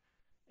year.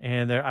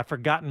 And I've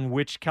forgotten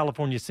which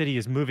California city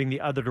is moving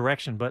the other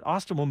direction, but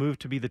Austin will move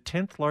to be the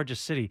 10th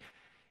largest city.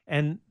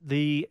 And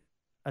the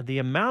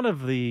amount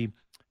of the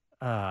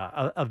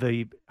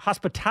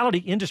hospitality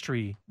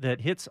industry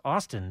that hits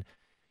Austin,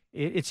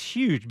 it's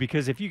huge,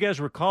 because if you guys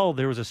recall,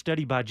 there was a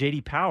study by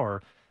J.D.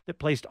 Power that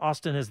placed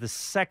Austin as the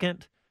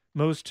second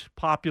most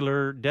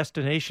popular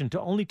destination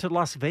only to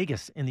Las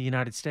Vegas in the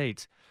United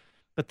States.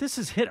 But this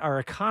has hit our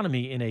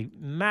economy in a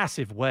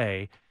massive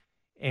way.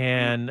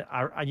 And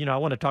I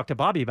want to talk to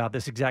Bobby about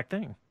this exact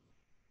thing.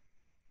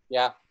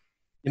 Yeah.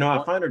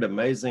 I find it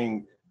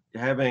amazing,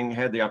 having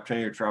had the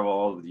opportunity to travel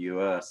all over the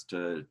U.S.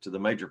 to the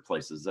major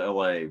places,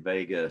 L.A.,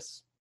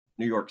 Vegas,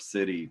 New York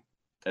City,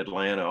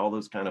 Atlanta, all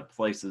those kind of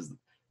places,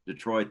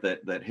 Detroit,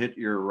 that hit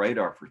your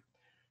radar for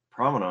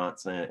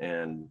prominence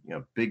and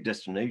big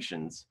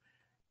destinations.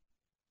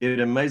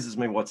 It amazes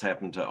me what's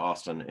happened to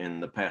Austin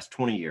in the past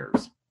 20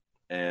 years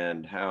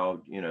and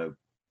how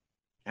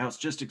it's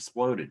just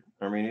exploded.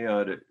 I mean,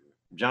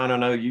 John, I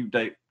know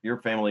your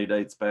family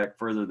dates back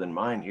further than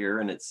mine here,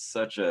 and it's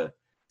such a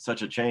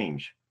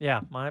change.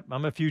 Yeah,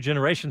 I'm a few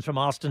generations from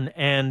Austin,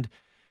 and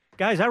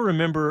guys, I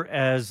remember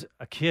as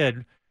a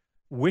kid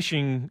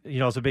wishing,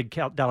 I was a big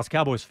Dallas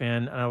Cowboys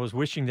fan, and I was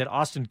wishing that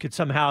Austin could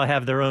somehow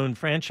have their own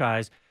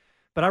franchise.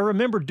 But I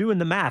remember doing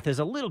the math as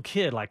a little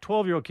kid, like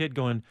 12-year-old kid,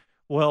 going,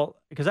 well,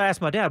 because I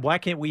asked my dad, why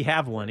can't we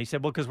have one? He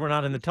said, well, because we're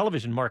not in the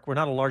television market. We're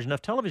not a large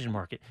enough television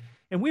market.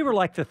 And we were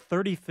like the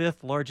 35th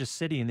largest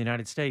city in the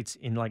United States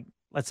in, like,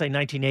 let's say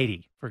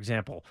 1980, for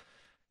example.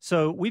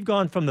 So we've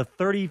gone from the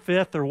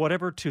 35th or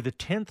whatever to the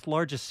 10th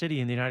largest city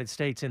in the United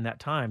States in that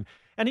time.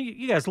 And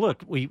you guys,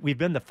 look, we've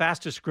been the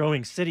fastest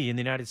growing city in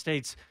the United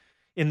States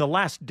in the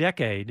last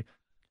decade.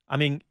 I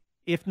mean,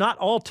 if not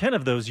all 10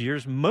 of those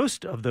years,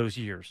 most of those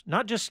years,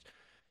 not just,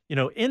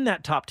 in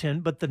that top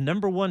 10, but the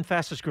number one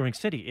fastest growing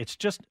city. It's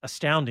just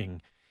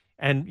astounding.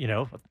 And,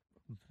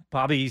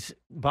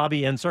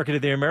 Bobby and Circuit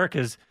of the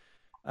Americas,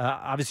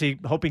 obviously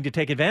hoping to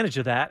take advantage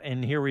of that.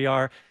 And here we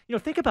are.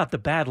 Think about the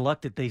bad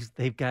luck that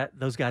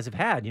those guys have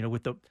had,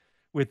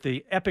 with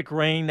the epic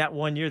rain that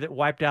one year that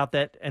wiped out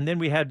that, and then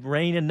we had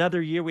rain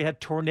another year. We had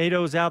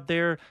tornadoes out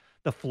there,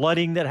 the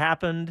flooding that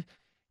happened.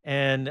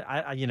 And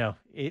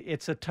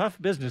it's a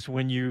tough business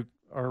when you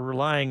are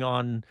relying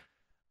on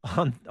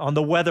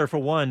the weather for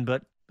one,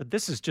 but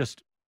this is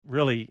just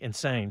really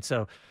insane.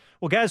 So,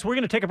 well, guys, we're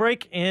going to take a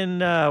break,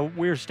 and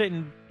we're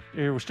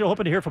still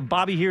hoping to hear from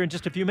Bobby here in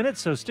just a few minutes.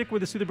 So stick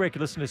with us through the break.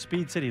 You're listening to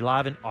Speed City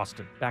live in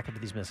Austin. Back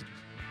into these messages.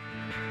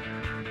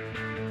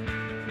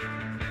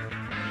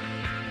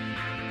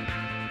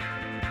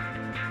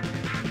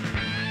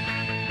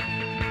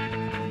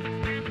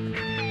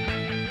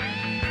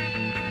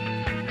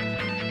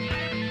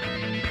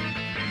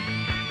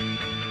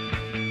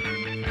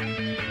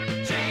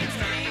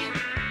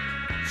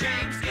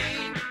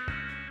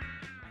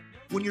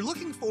 When you're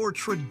looking for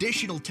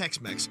traditional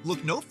Tex-Mex,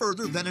 look no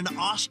further than an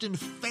Austin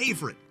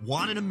favorite,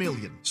 One in a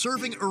Million.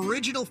 Serving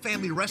original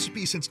family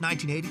recipes since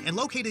 1980 and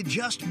located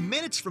just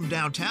minutes from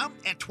downtown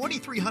at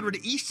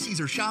 2300 East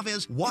Cesar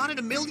Chavez, One in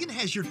a Million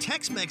has your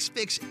Tex-Mex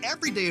fix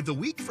every day of the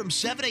week from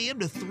 7 a.m.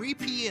 to 3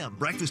 p.m.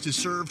 Breakfast is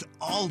served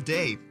all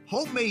day.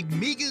 Homemade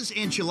migas,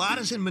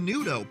 enchiladas, and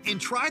menudo.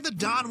 And try the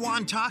Don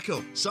Juan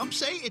taco. Some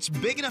say it's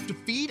big enough to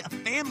feed a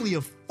family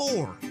of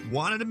 4.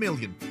 One in a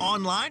Million.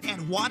 Online at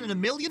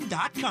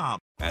oneinaMillion.com.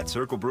 At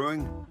Circle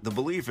Brewing, the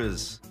belief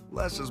is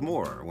less is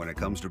more when it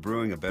comes to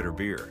brewing a better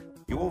beer.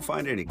 You won't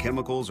find any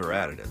chemicals or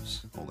additives,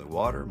 only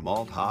water,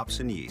 malt,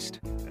 hops, and yeast,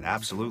 and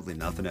absolutely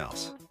nothing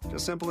else.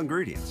 Just simple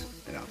ingredients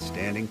and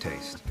outstanding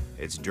taste.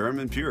 It's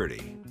German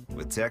purity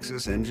with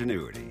Texas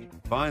ingenuity.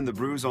 Find the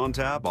brews on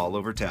tap all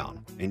over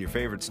town, in your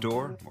favorite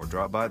store, or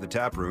drop by the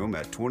tap room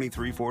at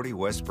 2340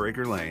 West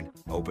Breaker Lane,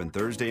 open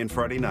Thursday and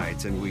Friday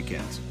nights and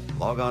weekends.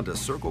 Log on to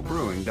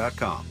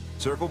circlebrewing.com.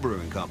 Circle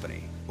Brewing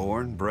Company.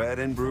 Born, bred,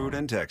 and brewed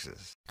in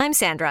Texas. I'm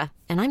Sandra,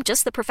 and I'm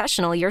just the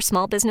professional your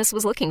small business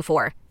was looking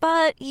for.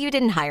 But you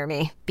didn't hire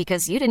me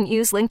because you didn't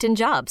use LinkedIn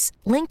Jobs.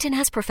 LinkedIn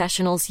has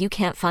professionals you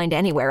can't find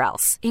anywhere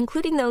else,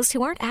 including those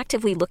who aren't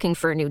actively looking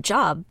for a new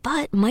job,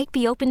 but might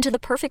be open to the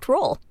perfect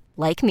role,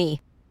 like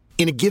me.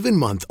 In a given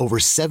month, over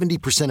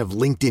 70% of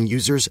LinkedIn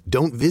users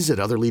don't visit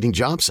other leading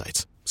job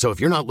sites. So if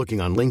you're not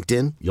looking on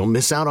LinkedIn, you'll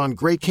miss out on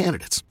great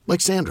candidates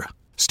like Sandra.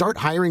 Start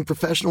hiring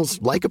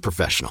professionals like a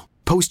professional.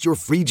 Post your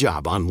free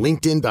job on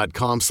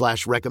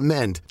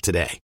linkedin.com/recommend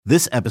today.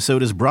 This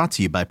episode is brought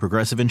to you by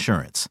Progressive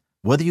Insurance.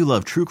 Whether you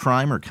love true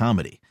crime or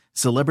comedy,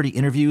 celebrity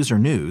interviews or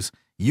news,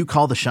 you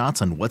call the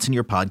shots on what's in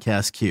your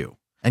podcast queue.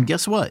 And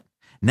guess what?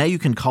 Now you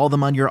can call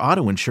them on your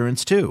auto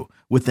insurance too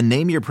with the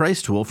Name Your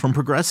Price tool from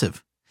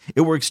Progressive.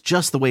 It works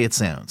just the way it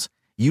sounds.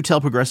 You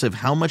tell Progressive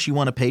how much you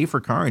want to pay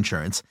for car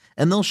insurance,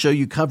 and they'll show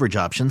you coverage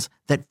options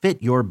that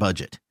fit your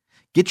budget.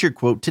 Get your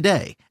quote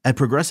today at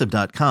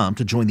Progressive.com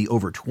to join the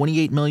over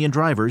 28 million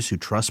drivers who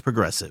trust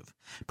Progressive.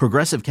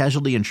 Progressive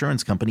Casualty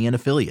Insurance Company and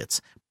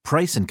Affiliates.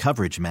 Price and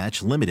coverage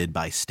match limited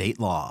by state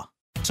law.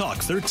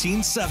 Talk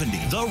 1370,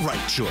 the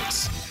right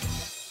choice.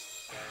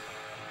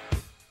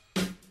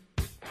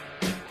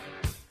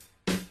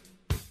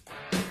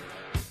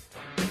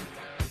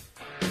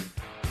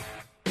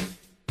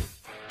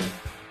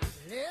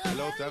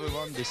 Hello to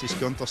everyone, this is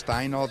Gunther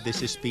Steiner,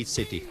 this is Speed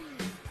City.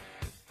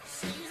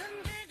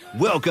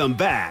 Welcome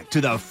back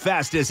to the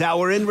fastest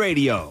hour in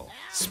radio,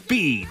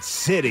 Speed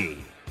City.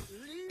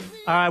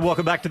 All right,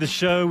 welcome back to the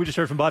show. We just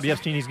heard from Bobby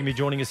Epstein. He's going to be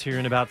joining us here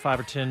in about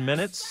 5 or 10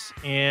 minutes.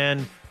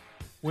 And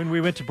when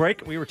we went to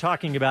break, we were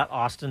talking about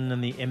Austin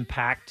and the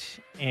impact.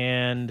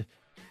 And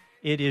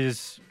it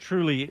is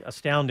truly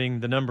astounding,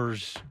 the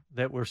numbers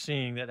that we're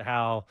seeing, that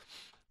how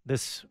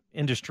this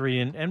industry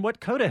and what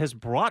COTA has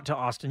brought to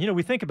Austin. You know,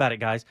 we think about it,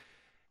 guys.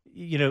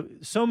 You know,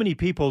 so many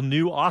people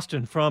knew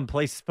Austin from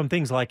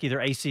things like either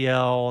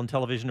ACL on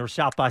television or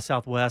South by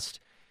Southwest.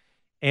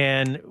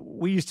 And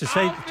we used to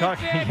say,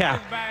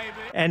 yeah.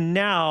 And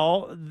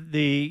now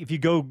if you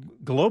go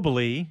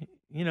globally,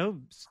 you know,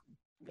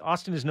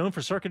 Austin is known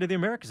for Circuit of the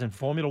Americas and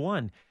Formula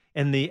One.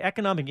 And the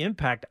economic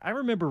impact, I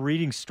remember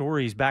reading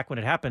stories back when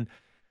it happened.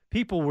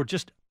 People were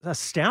just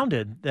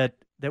astounded that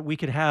we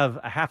could have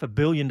a $500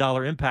 million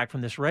impact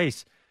from this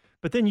race.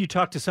 But then you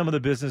talk to some of the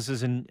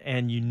businesses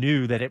and you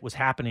knew that it was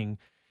happening.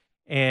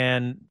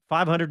 And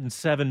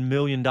 $507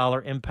 million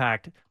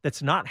impact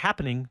that's not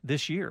happening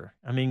this year.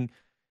 I mean,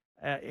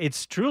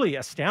 it's truly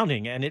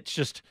astounding. And it's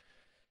just,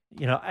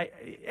 you know,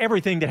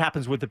 everything that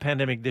happens with the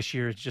pandemic this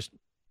year is just,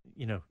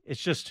 you know, it's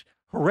just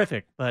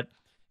horrific. But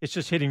it's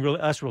just hitting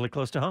us really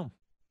close to home.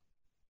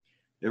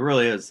 It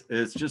really is.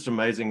 It's just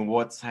amazing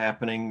what's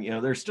happening. You know,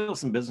 there's still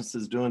some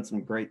businesses doing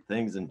some great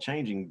things and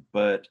changing,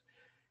 but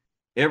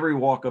every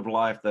walk of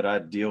life that I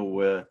deal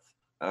with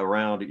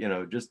around, you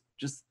know, just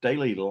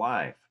daily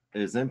life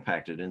is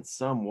impacted in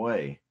some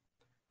way.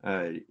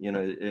 You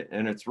know,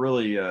 and it's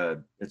really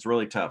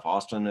tough.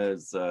 Austin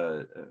has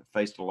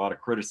faced a lot of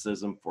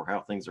criticism for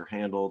how things are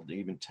handled.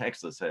 Even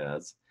Texas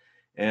has,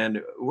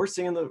 and we're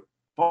seeing the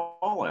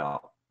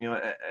fallout. You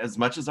know, as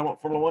much as I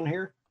want Formula One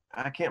here,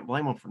 I can't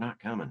blame them for not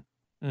coming.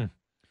 Mm.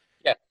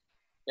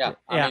 Yeah.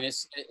 I mean,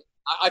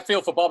 I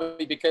feel for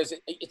Bobby because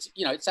it's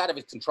you know, it's out of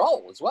his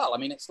control as well. I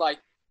mean, it's like,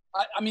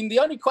 I mean, the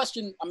only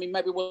question, I mean,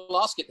 maybe we'll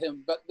ask it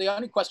him, but the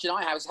only question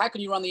I have is how can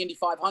you run the Indy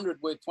 500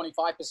 with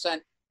 25%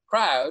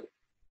 crowd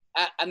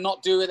and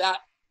not do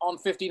that on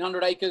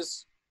 1,500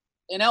 acres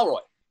in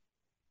Elroy?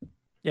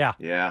 Yeah.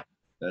 Yeah,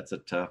 that's a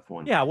tough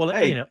one. Yeah,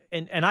 well, you know,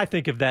 and I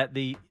think of that,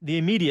 the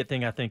immediate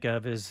thing I think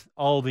of is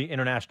all the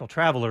international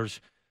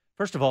travelers.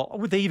 First of all,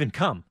 would they even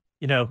come?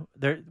 You know,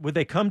 would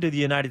they come to the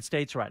United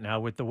States right now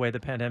with the way the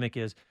pandemic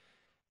is?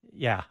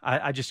 Yeah,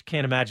 I just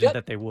can't imagine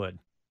that they would.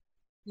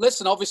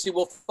 Listen, obviously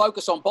we'll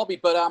focus on Bobby,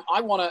 but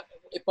I want to,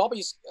 if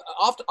Bobby's,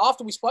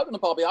 after we've spoken to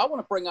Bobby, I want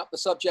to bring up the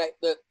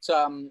subject that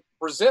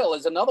Brazil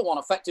is another one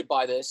affected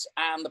by this,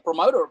 and the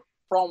promoter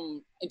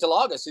from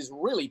Interlagos is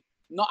really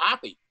not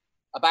happy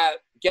about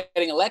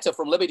getting a letter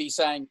from Liberty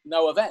saying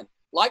no event.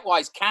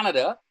 Likewise,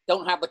 Canada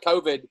don't have the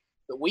COVID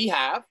that we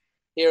have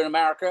here in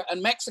America,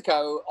 and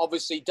Mexico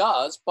obviously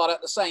does. But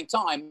at the same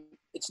time,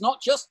 it's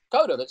not just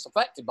COTA that's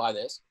affected by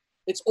this;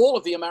 it's all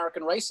of the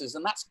American races,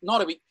 and that's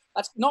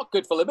not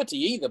good for Liberty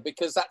either,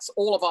 because that's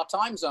all of our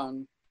time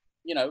zone,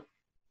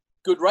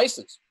 good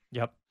races.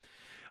 Yep.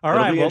 All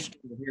right. Well,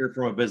 interesting to hear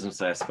from a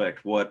business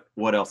aspect what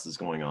else is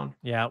going on.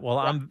 Yeah. Well,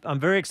 I'm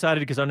very excited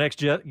because our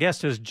next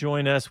guest has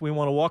joined us. We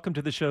want to welcome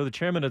to the show the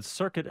chairman of the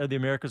Circuit of the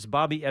Americas,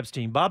 Bobby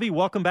Epstein. Bobby,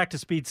 welcome back to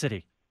Speed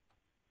City.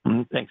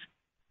 Thanks.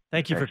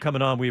 Thank you for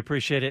coming on. We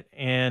appreciate it.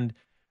 And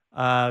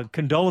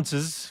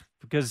condolences,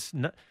 because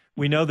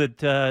we know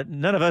that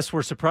none of us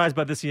were surprised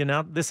by this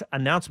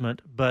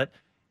announcement, but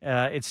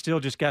it still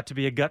just got to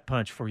be a gut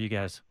punch for you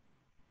guys.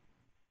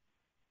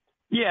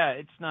 Yeah,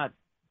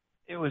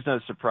 it was no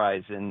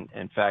surprise.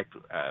 In fact,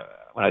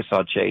 when I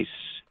saw Chase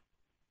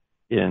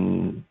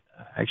I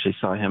actually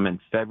saw him in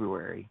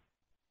February,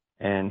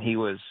 and he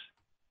was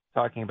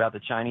talking about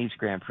the Chinese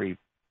Grand Prix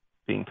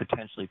being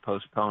potentially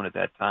postponed at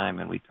that time,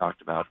 and we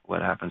talked about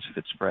what happens if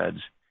it spreads,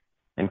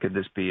 and could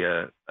this be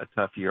a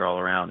tough year all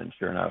around? And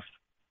sure enough,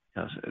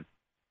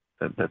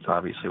 that's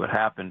obviously what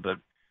happened. But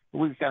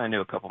we kind of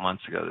knew a couple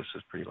months ago this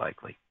was pretty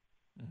likely.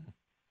 Mm-hmm.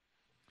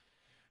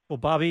 Well,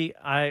 Bobby,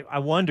 I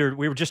wondered,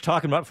 we were just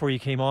talking about before you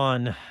came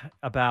on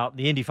about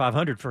the Indy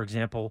 500, for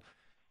example,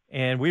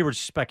 and we were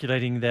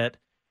speculating that,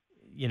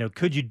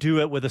 could you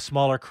do it with a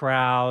smaller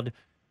crowd?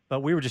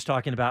 But we were just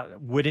talking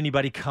about, would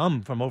anybody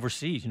come from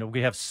overseas? We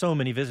have so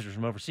many visitors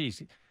from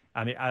overseas.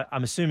 I mean,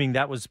 I'm assuming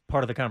that was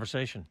part of the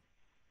conversation.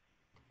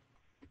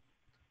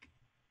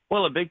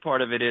 Well, a big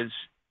part of it is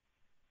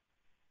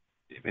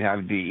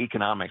the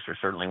economics are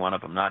certainly one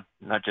of them, not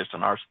just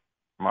from our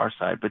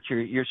side, but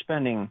you're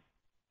spending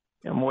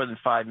more than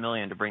 $5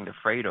 million to bring the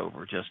freight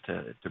over just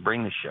to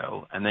bring the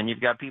show, and then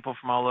you've got people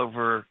from all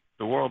over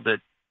the world that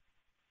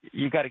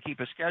you got to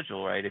keep a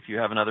schedule, right? If you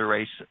have another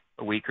race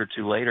a week or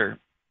two later,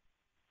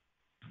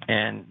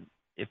 and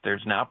if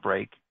there's an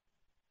outbreak,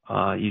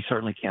 you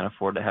certainly can't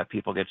afford to have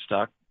people get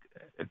stuck,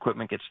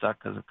 equipment get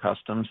stuck because of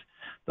customs.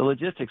 The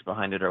logistics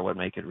behind it are what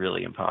make it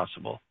really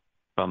impossible.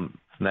 From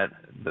that,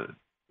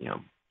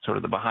 sort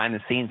of the behind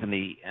the scenes and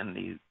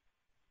the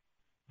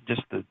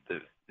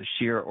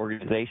sheer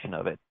organization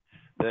of it.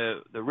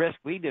 The risk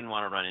we didn't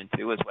want to run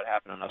into was what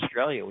happened in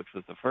Australia, which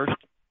was the first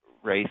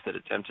race that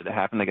attempted to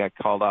happen. They got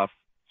called off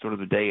sort of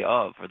the day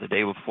of or the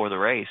day before the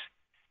race,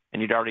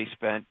 and you'd already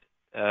spent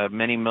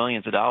many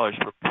millions of dollars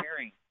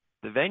preparing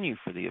the venue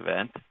for the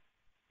event,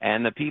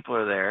 and the people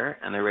are there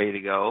and they're ready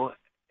to go,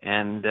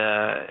 and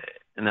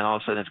then all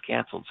of a sudden it's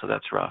canceled. So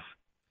that's rough.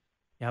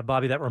 Yeah,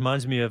 Bobby, that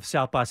reminds me of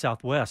South by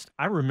Southwest.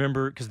 I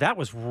remember because that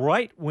was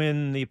right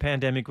when the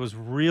pandemic was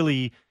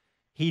really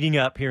heating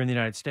up here in the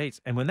United States.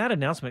 And when that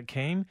announcement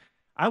came,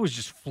 I was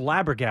just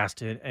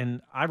flabbergasted.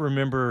 And I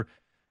remember,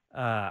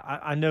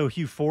 I know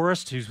Hugh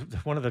Forrest, who's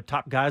one of the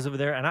top guys over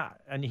there, and I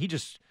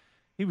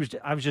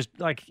was just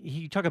like,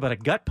 you talk about a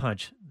gut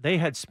punch. They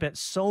had spent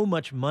so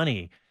much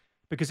money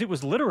because it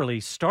was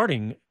literally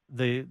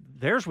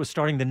theirs was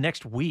starting the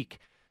next week.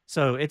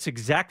 So it's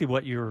exactly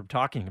what you're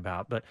talking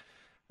about. But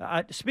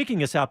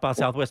speaking of South by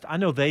Southwest, I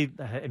know they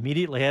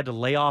immediately had to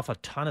lay off a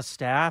ton of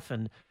staff,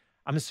 and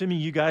I'm assuming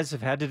you guys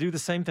have had to do the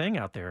same thing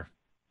out there.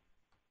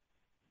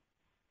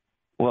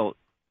 Well,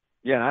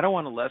 yeah, and I don't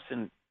want to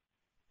lessen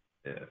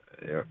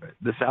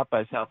the South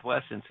by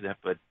Southwest incident,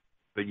 but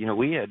we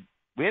had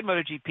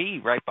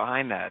MotoGP right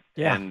behind that,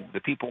 and the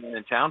people weren't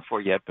in town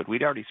for it yet, but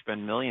we'd already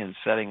spent millions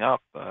setting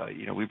up.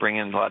 We bring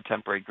in a lot of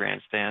temporary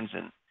grandstands,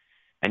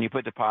 and you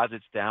put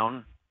deposits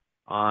down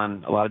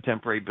on a lot of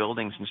temporary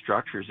buildings and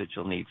structures that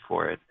you'll need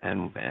for it,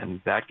 and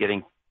that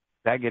getting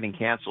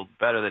canceled.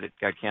 Better that it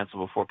got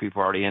canceled before people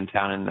were already in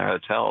town in their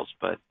hotels,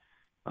 but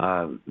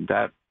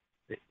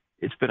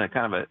it's been a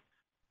kind of a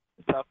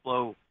tough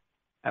blow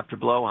after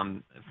blow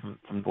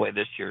from the way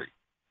this year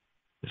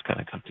has kind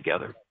of come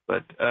together.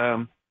 But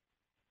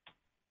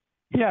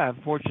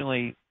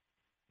unfortunately,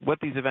 what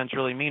these events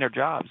really mean are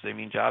jobs. They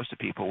mean jobs to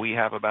people. We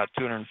have about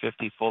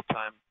 250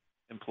 full-time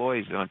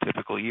employees in a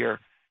typical year,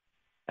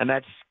 and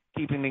that's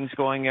keeping things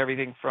going,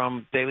 everything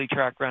from daily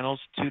track rentals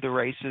to the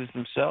races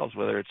themselves,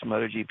 whether it's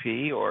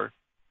MotoGP or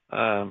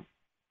F1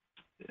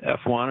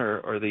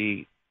 or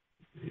the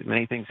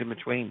many things in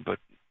between. But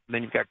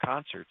then you've got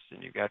concerts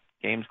and you've got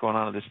games going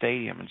on at the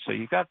stadium, and so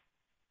you've got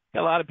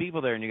a lot of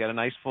people there, and you got a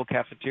nice full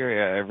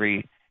cafeteria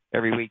every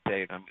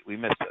weekday. And we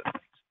miss those things.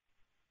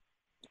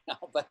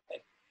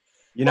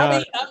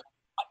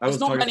 There's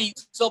not many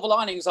silver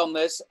linings on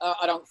this,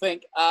 I don't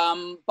think.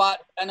 And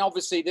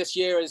obviously this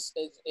year is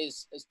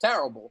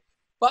terrible.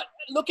 But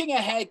looking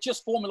ahead,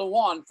 just Formula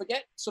One,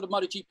 forget sort of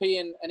MotoGP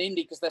and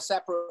Indy because they're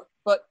separate.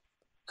 But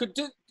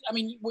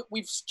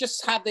we've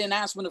just had the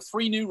announcement of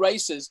 3 new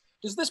races.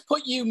 Does this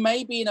put you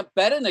maybe in a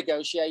better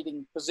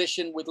negotiating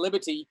position with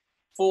Liberty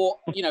for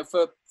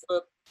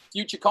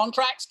future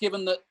contracts,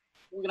 given that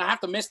we're going to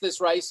have to miss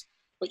this race,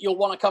 but you'll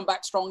want to come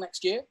back strong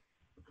next year?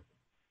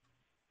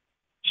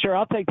 Sure,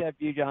 I'll take that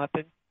view,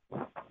 Jonathan.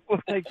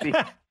 We'll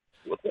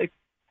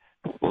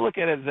look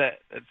at it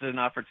as an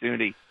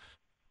opportunity.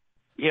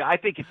 Yeah, I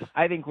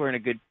think we're in a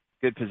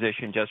good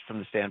position just from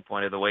the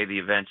standpoint of the way the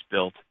event's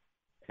built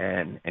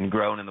and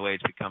grown in the way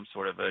it's become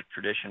sort of a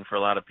tradition for a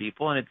lot of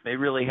people, and it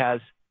really has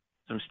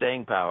some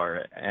staying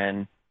power.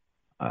 And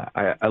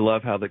I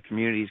love how the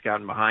community's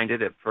gotten behind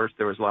it. At first,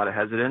 there was a lot of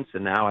hesitance,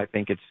 and now I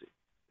think it's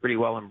pretty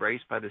well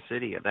embraced by the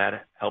city, and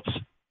that helps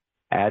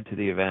add to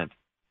the event.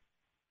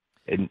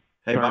 In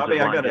Hey, terms Bobby,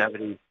 of I got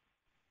longevity.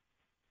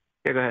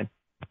 Yeah, go ahead.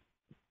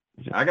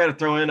 I got to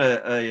throw in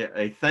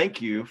a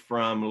thank you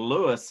from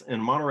Lewis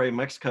in Monterrey,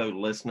 Mexico,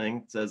 listening.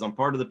 It says, I'm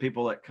part of the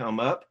people that come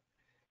up.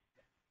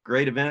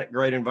 Great event,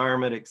 great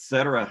environment,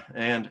 etc.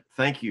 And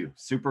thank you.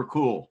 Super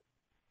cool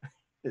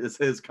is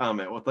his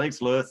comment. Well,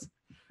 thanks, Lewis.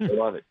 I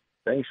love it.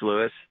 Thanks,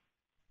 Lewis.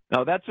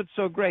 No, that's what's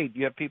so great.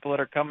 You have people that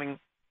are coming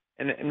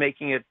and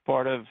making it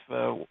part of,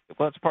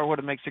 that's part of what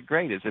it makes it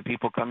great, is that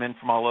people come in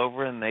from all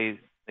over and they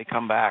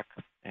come back.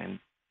 And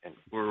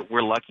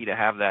we're lucky to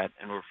have that,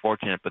 and we're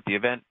fortunate. But the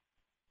event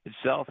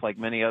itself, like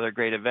many other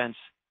great events,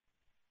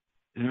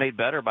 is made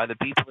better by the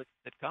people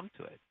that come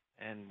to it.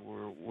 And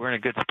we're in a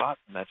good spot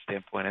from that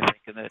standpoint, I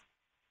think, and that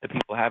the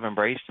people have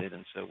embraced it.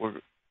 And so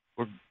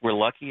we're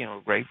lucky and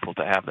we're grateful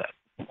to have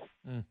that.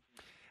 Mm.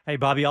 Hey,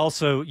 Bobby,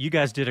 also, you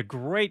guys did a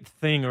great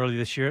thing early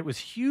this year. It was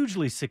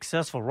hugely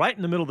successful right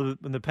in the middle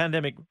of when the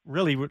pandemic,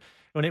 really,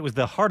 when it was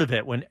the heart of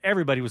it, when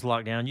everybody was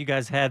locked down. You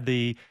guys had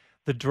the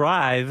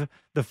drive,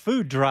 the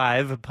food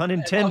drive, pun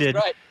intended.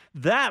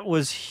 That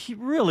was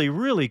really,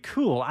 really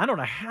cool. I don't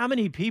know how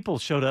many people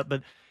showed up,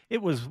 but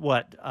it was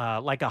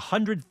like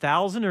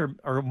 100,000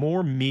 or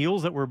more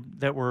meals that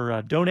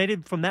were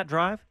donated from that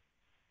drive?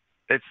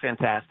 It's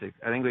fantastic.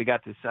 I think we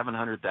got to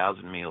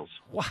 700,000 meals.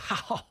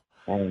 Wow.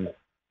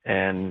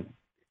 And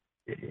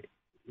it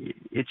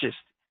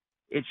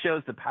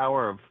shows the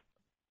power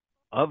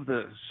of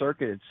the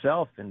circuit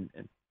itself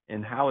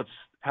and how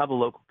the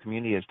local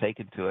community has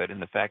taken to it,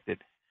 and the fact that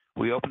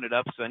we opened it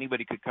up so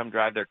anybody could come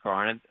drive their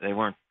car in it. They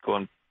weren't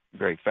going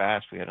very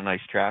fast. We had a nice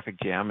traffic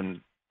jam,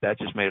 and that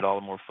just made it all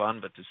the more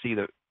fun. But to see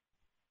the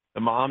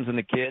moms and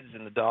the kids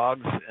and the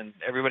dogs and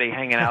everybody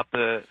hanging out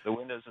the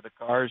windows of the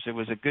cars, it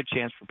was a good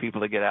chance for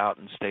people to get out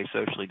and stay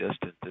socially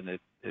distant, and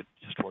it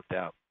just worked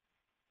out.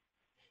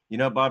 You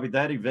know, Bobby,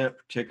 that event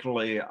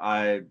particularly,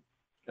 I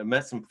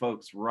met some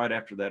folks right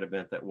after that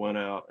event that went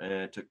out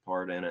and took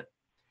part in it.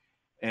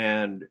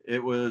 And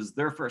it was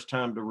their first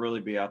time to really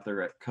be out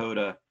there at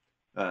COTA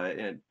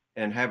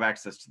and have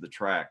access to the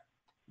track,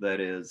 that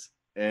is.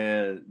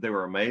 And they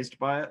were amazed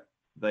by it.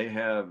 They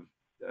have,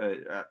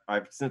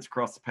 I've since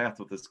crossed the path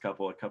with this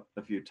couple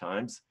a few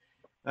times.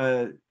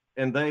 And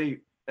they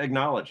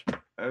acknowledge,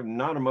 I'm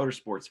not a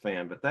motorsports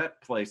fan, but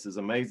that place is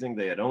amazing.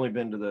 They had only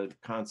been to the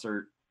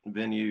concert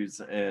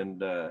venues,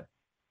 and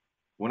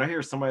when I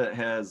hear somebody that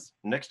has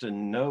next to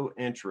no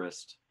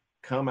interest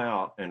come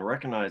out and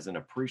recognize and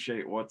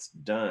appreciate what's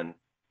done,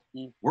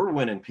 we're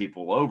winning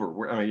people over.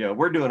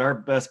 We're doing our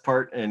best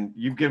part, and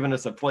you've given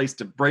us a place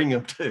to bring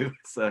them to.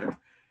 So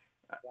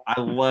I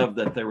love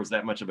that there was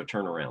that much of a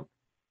turnaround.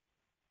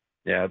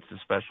 Yeah, it's a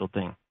special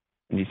thing,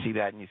 and you see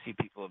that, and you see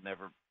people have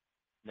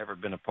never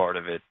been a part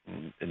of it,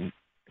 and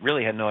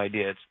really had no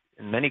idea. It's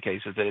in many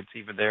cases that it's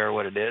even there or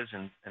what it is,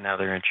 and now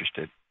they're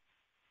interested.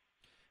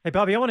 Hey,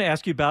 Bobby, I want to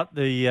ask you about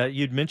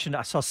you'd mentioned,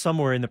 I saw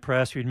somewhere in the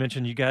press, you'd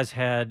mentioned you guys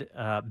had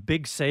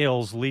big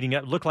sales leading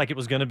up. It looked like it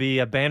was going to be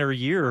a banner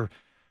year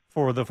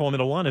for the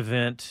Formula One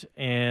event,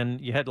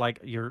 and you had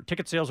your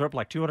ticket sales are up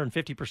like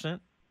 250%.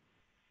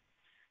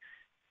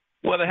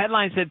 Well, the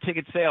headline said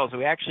ticket sales.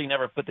 We actually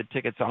never put the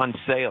tickets on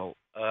sale.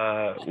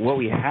 What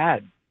we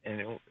had,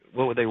 and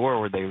what they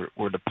were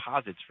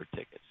deposits for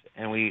tickets.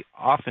 And we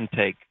often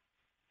take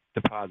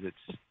deposits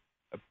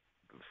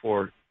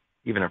for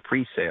even a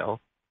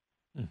pre-sale.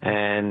 Mm-hmm.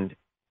 And,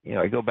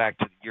 I go back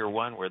to year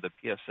one where the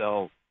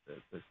PSL,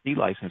 the C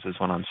licenses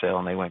went on sale,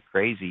 and they went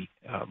crazy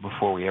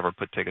before we ever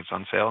put tickets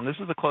on sale. And this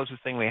is the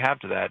closest thing we have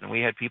to that. And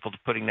we had people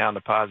putting down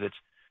deposits.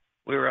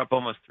 We were up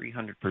almost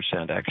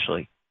 300%,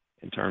 actually,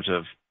 in terms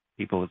of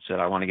people that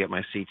said, I want to get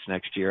my seats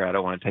next year. I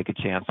don't want to take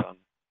a chance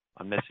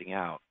on missing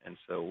out. And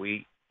so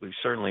we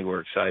certainly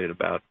were excited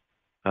about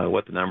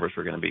what the numbers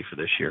were going to be for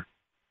this year.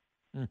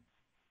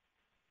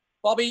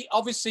 Bobby,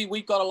 obviously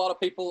we've got a lot of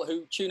people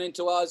who tune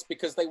into us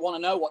because they want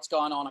to know what's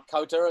going on at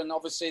COTA, and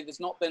obviously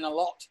there's not been a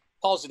lot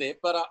positive,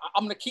 but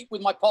I'm going to keep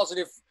with my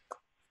positive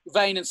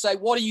vein and say,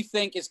 what do you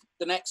think is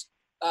the next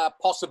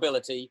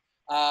possibility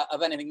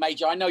of anything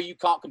major? I know you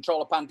can't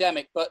control a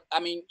pandemic, but I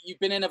mean, you've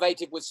been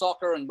innovative with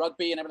soccer and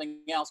rugby and everything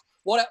else.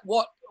 What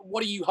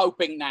are you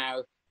hoping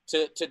now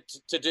to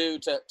do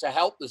to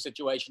help the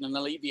situation and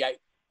alleviate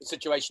the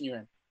situation you're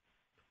in?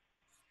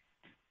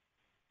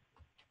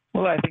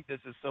 Well, I think this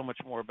is so much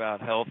more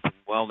about health and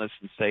wellness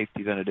and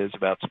safety than it is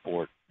about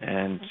sport.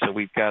 And so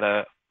we've got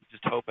to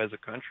just hope as a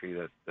country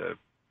that the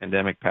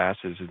pandemic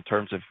passes. In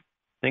terms of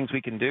things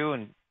we can do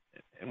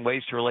and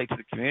ways to relate to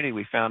the community,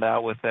 we found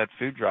out with that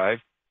food drive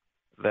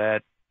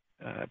that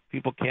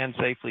people can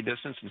safely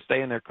distance and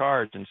stay in their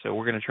cars. And so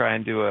we're going to try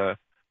and do a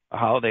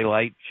holiday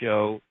light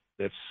show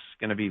that's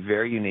going to be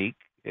very unique.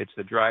 It's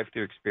a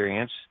drive-through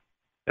experience.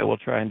 we'll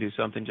try and do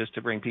something just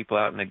to bring people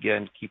out and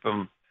again keep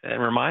them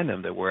and remind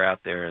them that we're out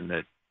there and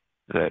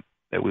that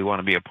we want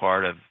to be a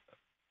part of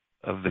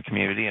the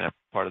community and a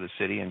part of the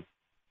city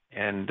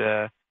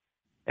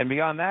and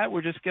beyond that,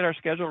 we'll just get our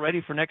schedule ready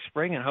for next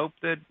spring and hope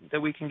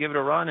that we can give it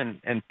a run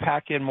and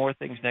pack in more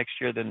things next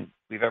year than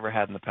we've ever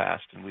had in the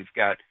past. And we've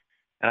got,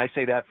 and I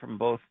say that from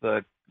both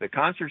the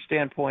concert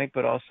standpoint,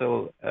 but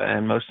also,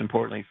 and most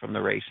importantly, from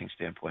the racing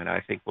standpoint.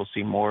 I think we'll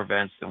see more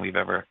events than we've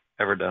ever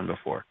done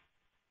before.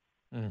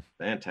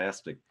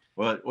 Fantastic.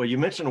 Well, you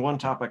mentioned one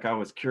topic I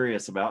was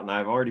curious about, and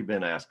I've already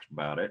been asked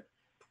about it.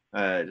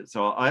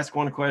 So I'll ask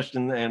one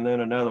question and then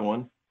another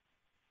one.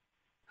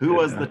 Who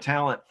was the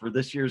talent for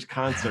this year's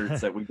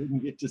concerts that we didn't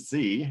get to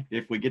see,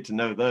 if we get to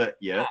know that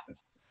yet?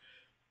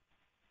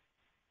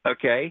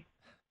 Okay.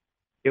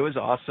 It was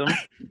awesome.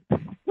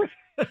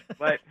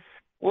 But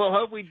we'll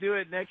hope we do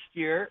it next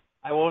year.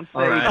 I won't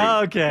say.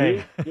 Right.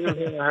 Okay.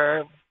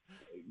 Her.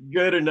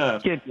 Good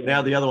enough.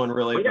 Now the other one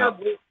really.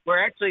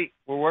 We're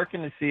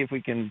working to see if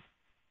we can.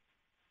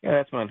 Yeah,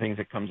 that's one of the things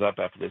that comes up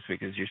after this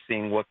week is you're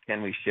seeing what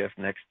can we shift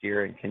next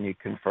year and can you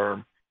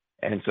confirm?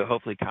 And so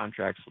hopefully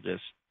contracts will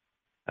just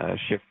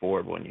shift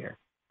forward 1 year.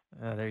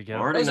 There you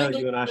go. Those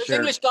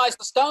English guys,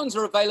 the Stones,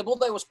 are available.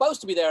 They were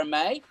supposed to be there in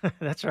May.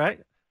 That's right.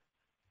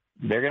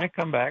 They're going to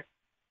come back.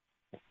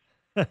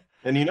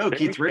 And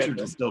Keith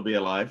Richards will still be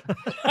alive.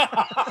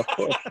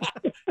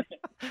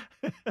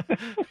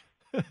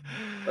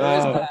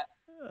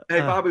 Hey,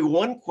 Bobby,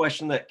 one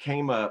question that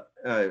came up,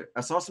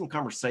 I saw some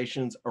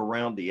conversations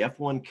around the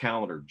F1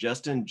 calendar,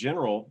 just in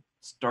general,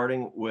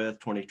 starting with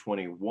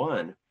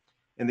 2021.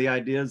 And the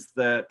idea is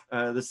that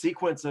the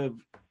sequence of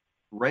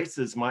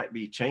races might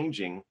be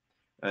changing,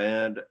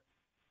 and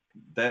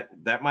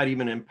that might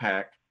even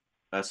impact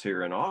us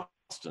here in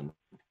Austin.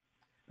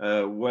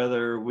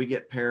 Whether we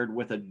get paired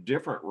with a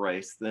different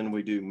race than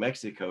we do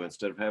Mexico,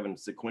 instead of having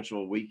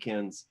sequential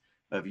weekends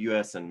of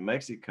US and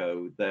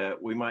Mexico,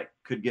 that we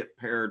could get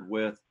paired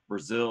with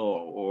Brazil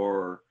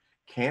or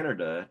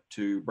Canada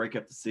to break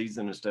up the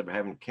season instead of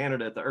having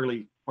Canada at the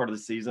early part of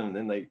the season and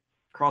then they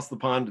cross the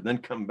pond and then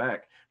come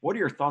back. What are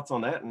your thoughts on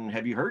that? And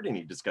have you heard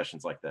any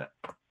discussions like that?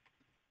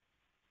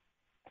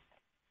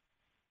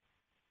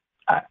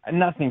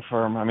 Nothing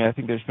firm. I mean, I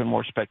think there's been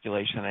more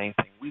speculation than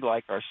anything. We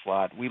like our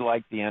slot. We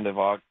like the end of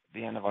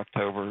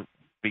October,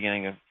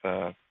 beginning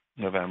of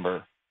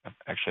November. I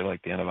actually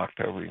like the end of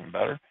October even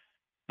better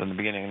than the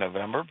beginning of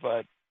November.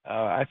 But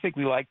I think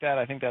we like that.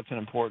 I think that's an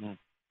important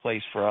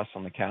place for us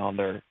on the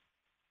calendar.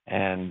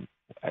 And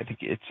I think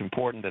it's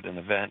important that an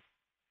event,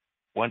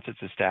 once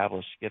it's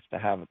established, gets to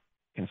have a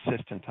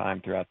consistent time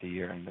throughout the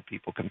year and that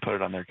people can put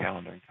it on their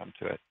calendar and come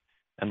to it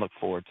and look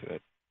forward to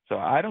it. So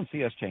I don't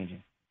see us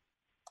changing.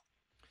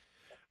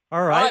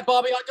 All right. All right,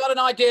 Bobby, I got an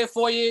idea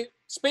for you.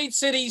 Speed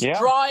City's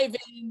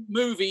drive-in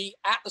movie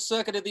at the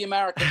Circuit of the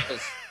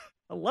Americas.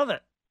 I love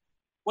it.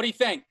 What do you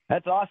think?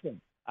 That's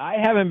awesome. I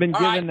haven't been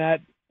given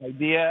that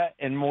idea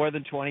in more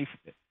than 20.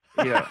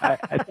 I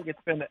think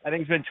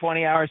it's been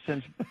 20 hours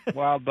since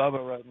Wild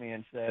Bubba wrote me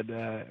and said,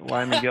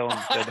 Wyman Gillen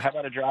said, "How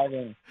about a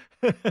drive-in?"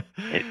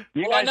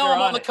 I know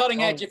I'm on the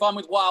cutting edge if I'm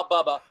with Wild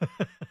Bubba.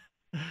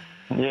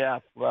 Yeah,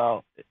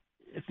 well,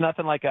 it's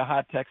nothing like a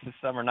hot Texas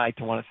summer night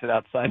to want to sit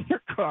outside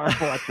your car and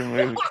watch a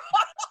movie.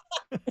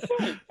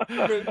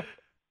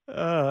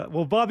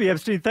 Well, Bobby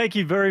Epstein, thank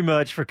you very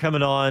much for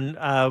coming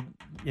on.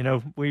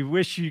 We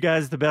wish you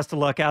guys the best of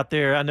luck out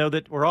there. I know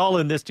that we're all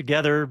in this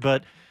together,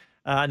 but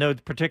I know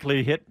it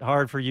particularly hit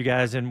hard for you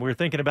guys, and we're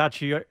thinking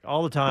about you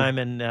all the time.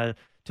 And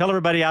tell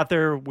everybody out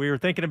there we're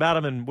thinking about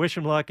them and wish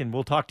them luck, and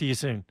we'll talk to you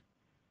soon.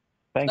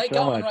 Thanks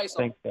so much.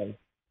 Thanks, Bobby.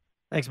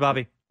 Thanks,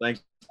 Bobby.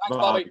 Thanks,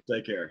 Bobby.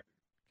 Take care.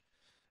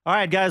 All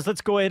right, guys,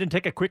 let's go ahead and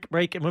take a quick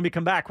break. And when we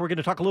come back, we're going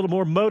to talk a little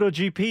more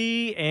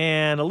MotoGP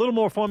and a little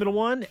more Formula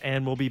One,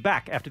 and we'll be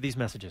back after these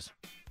messages.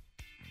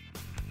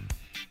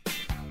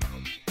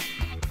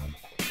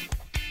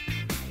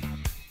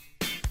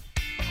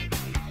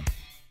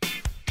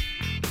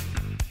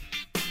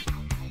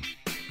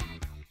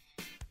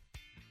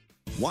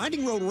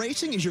 Winding Road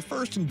Racing is your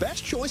first and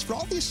best choice for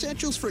all the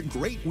essentials for a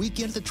great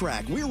weekend at the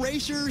track. We're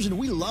racers, and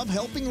we love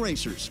helping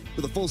racers.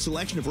 With a full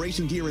selection of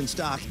racing gear in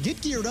stock,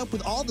 get geared up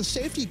with all the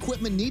safety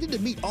equipment needed to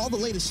meet all the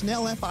latest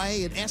Snell,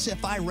 FIA, and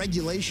SFI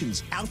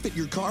regulations. Outfit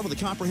your car with a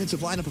comprehensive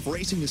lineup of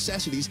racing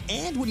necessities,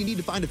 and when you need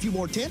to find a few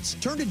more tents,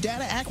 turn to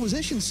data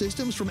acquisition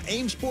systems from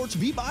AIM Sports,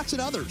 V-Box,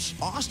 and others.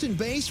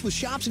 Austin-based with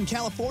shops in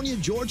California,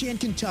 Georgia,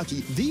 and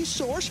Kentucky. The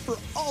source for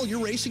all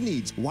your racing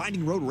needs.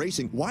 Winding Road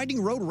Racing,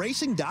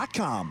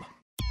 windingroadracing.com.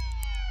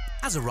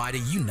 As a rider,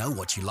 you know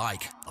what you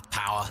like. The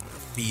power, the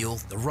feel,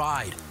 the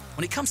ride.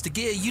 When it comes to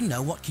gear, you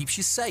know what keeps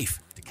you safe.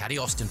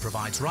 Ducati Austin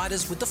provides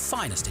riders with the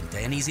finest in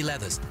Dainese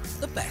leathers,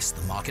 the best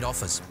the market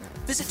offers.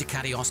 Visit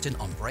Ducati Austin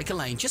on Breaker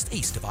Lane just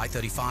east of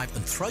I-35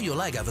 and throw your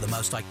leg over the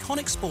most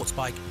iconic sports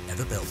bike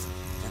ever built.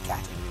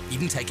 Ducati.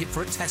 Even take it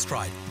for a test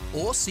ride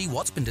or see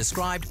what's been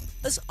described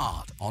as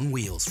art on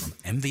wheels from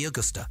MV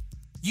Agusta.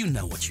 You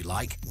know what you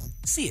like.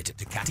 See it at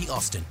Ducati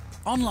Austin.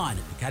 Online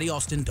at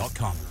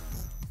DucatiAustin.com.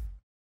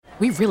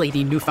 we really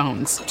need new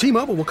phones.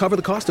 T-Mobile will cover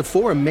the cost of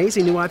 4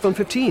 amazing new iPhone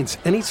 15s,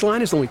 and each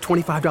line is only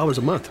 $25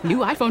 a month. New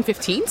iPhone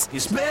 15s?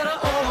 It's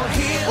better over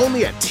here.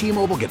 Only at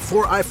T-Mobile, get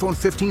 4 iPhone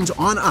 15s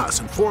on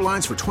us and 4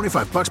 lines for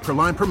 $25 per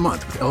line per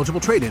month with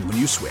eligible trade-in when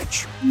you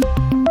switch.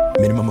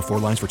 Minimum of 4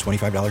 lines for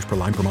 $25 per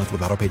line per month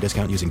with autopay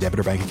discount using debit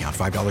or bank account.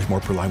 $5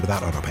 more per line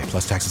without autopay,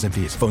 plus taxes and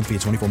fees. Phone fee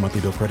at 24 monthly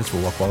bill credits for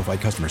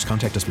well-qualified customers.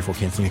 Contact us before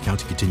canceling account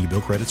to continue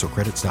bill credits or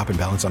credit stop and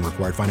balance on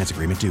required finance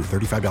agreement due.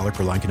 $35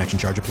 per line connection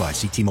charge applies.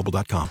 See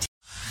T-Mobile.com.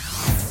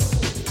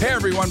 Hey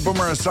everyone,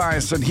 Boomer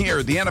Esiason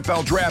here. The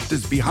NFL draft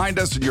is behind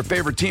us and your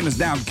favorite team is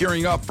now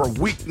gearing up for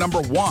week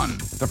number 1.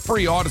 The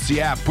free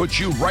Odyssey app puts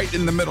you right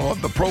in the middle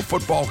of the pro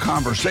football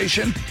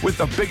conversation with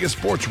the biggest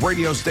sports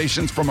radio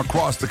stations from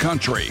across the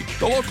country.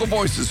 The local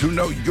voices who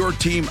know your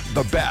team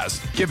the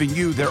best, giving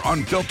you their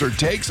unfiltered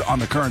takes on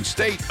the current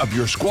state of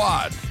your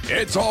squad.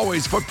 It's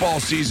always football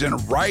season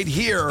right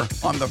here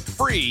on the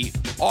free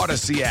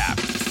Odyssey app.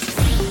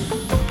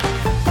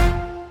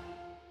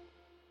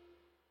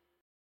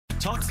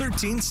 Talk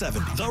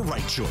 1370, the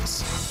right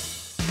choice.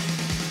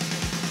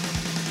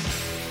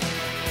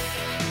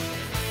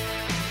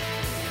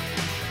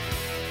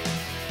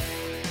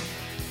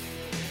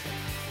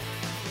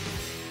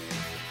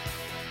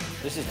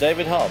 This is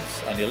David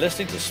Hobbs, and you're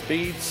listening to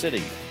Speed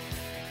City.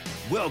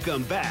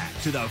 Welcome back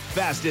to the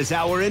fastest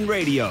hour in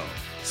radio,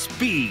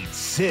 Speed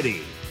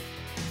City.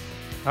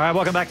 All right,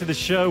 welcome back to the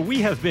show.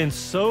 We have been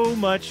so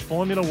much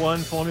Formula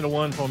One.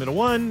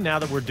 Now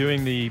that we're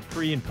doing the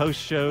pre and post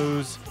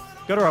shows,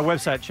 go to our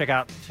website, check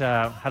out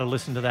how to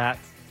listen to that.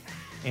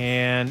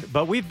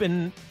 But I've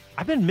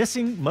been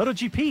missing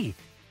MotoGP,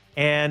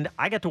 and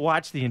I got to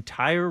watch the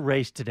entire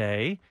race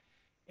today,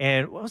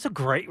 and it was a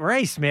great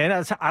race, man.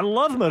 I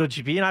love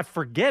MotoGP, and I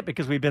forget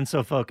because we've been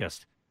so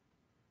focused.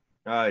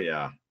 Oh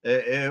yeah,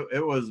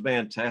 it was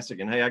fantastic.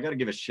 And hey, I got to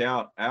give a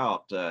shout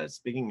out.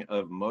 Speaking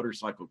of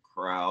motorcycle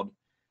crowd,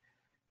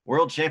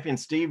 world champion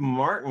Steve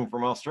Martin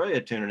from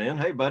Australia tuning in.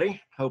 Hey,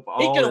 buddy. Hope all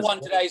he could have won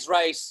today's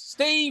race,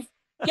 Steve.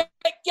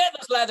 Get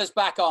those leathers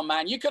back on,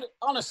 man. You could,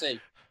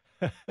 honestly,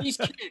 these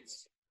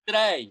kids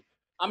today.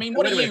 I mean,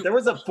 what are you? There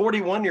was a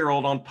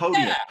 41-year-old on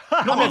podium.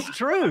 Yeah. That's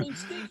true. I mean,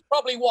 Steve's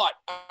probably what?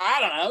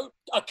 I don't know,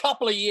 a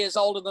couple of years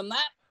older than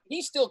that.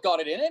 He's still got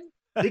it in him.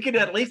 He could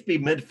at least be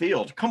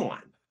midfield. Come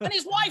on. And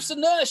his wife's a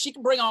nurse. She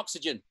can bring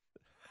oxygen.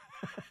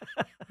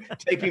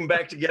 Tape him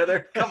back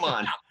together. Come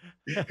on.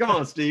 Come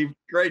on, Steve.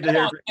 Great to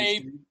hear from you,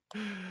 Steve.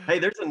 Hey,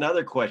 there's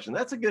another question.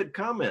 That's a good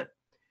comment.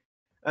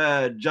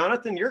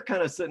 Jonathan, you're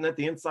kind of sitting at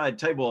the inside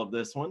table of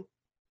this one.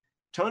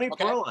 Tony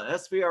Perella,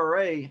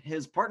 SVRA,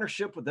 his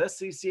partnership with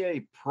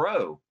SCCA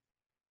Pro.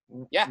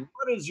 Yeah.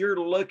 What is your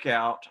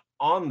lookout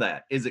on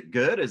that? Is it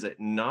good? Is it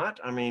not?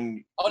 I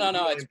mean,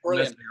 no, it's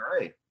brilliant.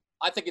 SVRA.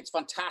 I think it's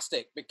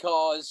fantastic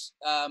because,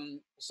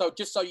 so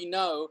just so you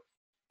know,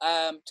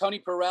 Tony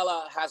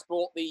Perella has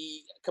brought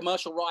the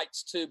commercial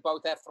rights to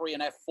both F3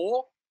 and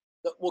F4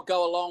 that will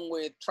go along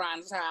with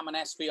Trans Am and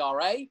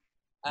SVRA.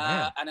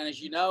 And then, as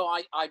you know,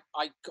 I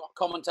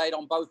commentate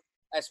on both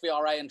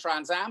SVRA and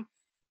Trans Am,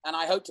 and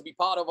I hope to be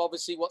part of,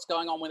 obviously, what's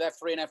going on with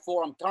F3 and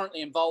F4. I'm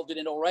currently involved in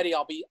it already.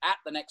 I'll be at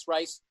the next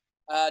race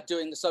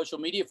doing the social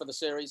media for the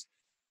series.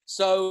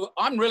 So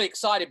I'm really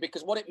excited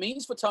because what it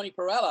means for Tony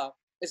Perella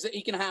is that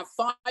he can have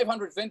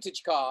 500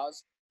 vintage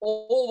cars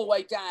all the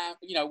way down,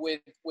 you know,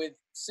 with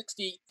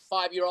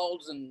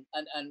 65-year-olds and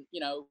you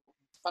know,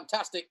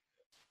 fantastic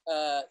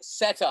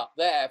setup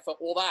there for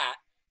all that.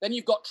 Then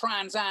you've got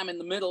Trans Am in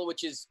the middle,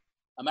 which is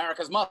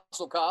America's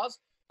muscle cars.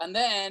 And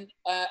then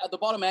at the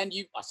bottom end,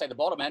 I say the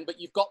bottom end,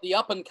 but you've got the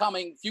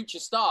up-and-coming future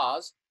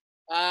stars.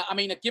 I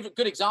mean, a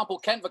good example,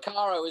 Kent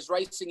Vaccaro is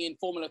racing in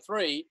Formula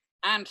 3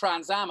 and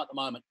Trans Am at the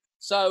moment.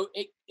 So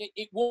it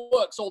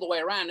works all the way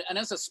around. And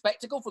as a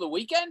spectacle for the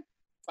weekend,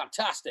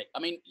 fantastic. I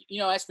mean, you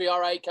know,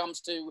 SVRA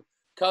comes to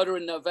COTA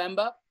in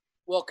November.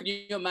 Well, can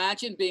you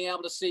imagine being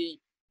able to see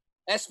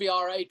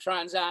SVRA,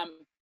 Trans Am,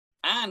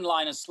 and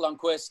Linus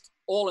Lundqvist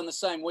all in the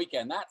same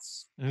weekend?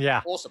 That's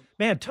awesome.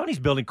 Man, Tony's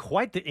building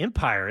quite the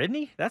empire, isn't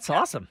he? That's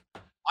awesome.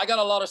 I got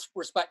a lot of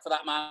respect for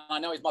that man. I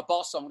know he's my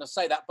boss, so I'm going to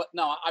say that. But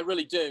no, I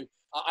really do.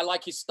 I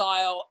like his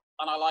style,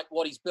 and I like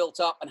what he's built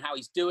up and how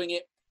he's doing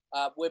it.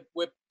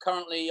 We're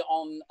currently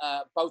on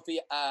both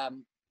the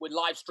with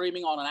live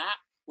streaming on an app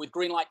with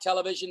Greenlight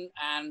Television,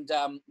 and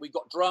we've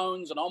got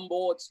drones and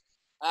onboards.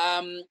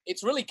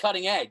 It's really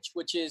cutting edge,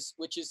 which is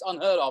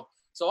unheard of.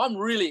 So I'm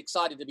really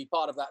excited to be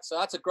part of that. So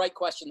that's a great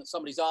question that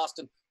somebody's asked,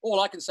 and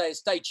all I can say is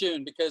stay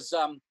tuned because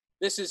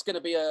this is going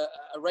to be a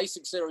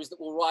racing series that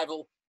will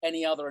rival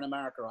any other in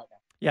America right now.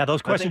 Yeah,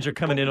 those questions are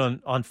coming in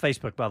on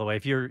Facebook, by the way.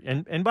 If you're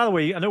and by the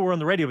way, I know we're on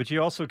the radio, but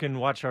you also can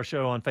watch our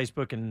show on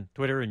Facebook and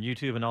Twitter and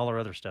YouTube and all our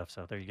other stuff.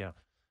 So there you go.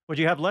 What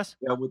do you have, Les?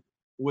 Yeah,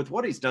 with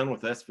what he's done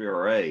with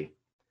SVRA,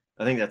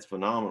 I think that's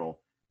phenomenal.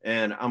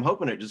 And I'm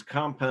hoping it just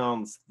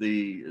compounds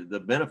the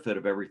benefit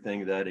of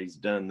everything that he's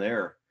done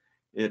there.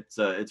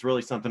 It's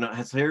really something.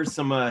 Here's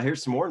some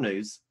more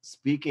news.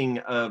 Speaking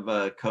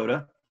of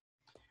COTA,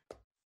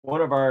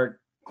 one of our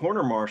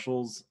corner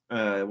marshals,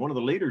 one of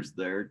the leaders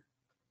there,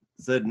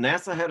 said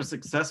NASA had a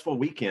successful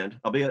weekend,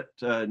 albeit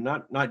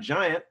not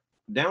giant.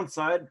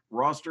 Downside,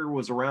 roster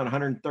was around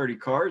 130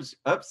 cars.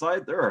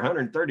 Upside, there are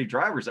 130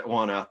 drivers that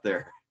won out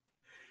there.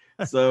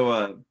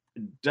 So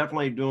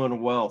definitely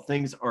doing well.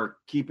 Things are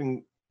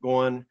keeping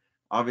going.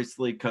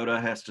 Obviously, COTA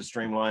has to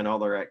streamline all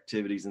their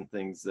activities and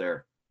things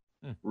there.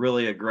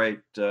 Really a great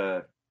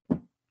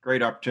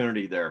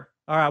opportunity there.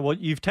 All right, well,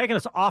 you've taken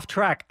us off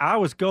track. I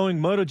was going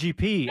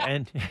MotoGP,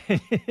 and,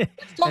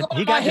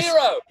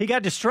 he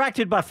got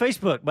distracted by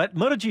Facebook. But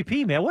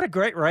MotoGP, man, what a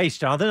great race,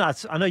 Jonathan.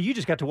 I know you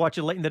just got to watch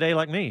it late in the day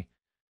like me.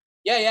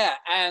 Yeah.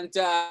 And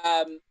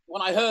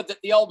when I heard that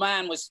the old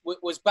man was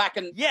back,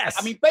 and yes,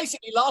 I mean,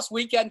 basically last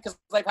weekend, because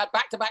they've had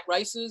back-to-back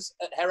races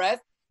at Jerez,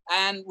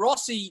 and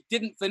Rossi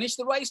didn't finish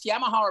the race.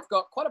 Yamaha have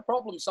got quite a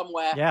problem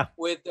somewhere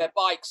with their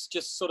bikes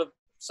just sort of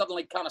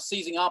suddenly kind of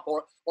seizing up,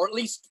 or at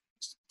least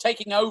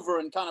taking over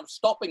and kind of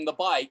stopping the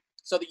bike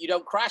so that you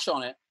don't crash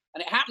on it.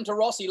 And it happened to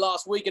Rossi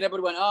last week, and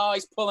everybody went, "Oh,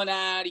 he's pulling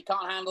out. He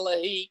can't handle the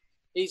heat.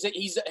 He's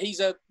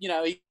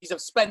a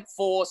spent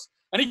force."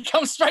 And he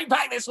comes straight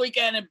back this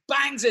weekend and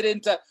bangs it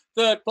into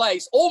third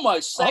place,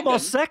 almost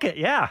second.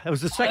 Yeah. It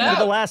was the second of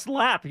the last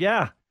lap.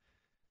 Yeah.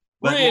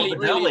 But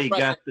really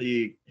got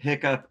the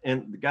hiccup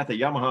and got the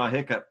Yamaha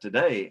hiccup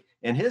today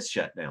in his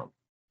shutdown.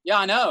 Yeah,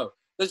 I know.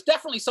 There's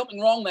definitely something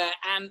wrong there.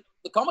 And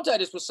the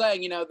commentators were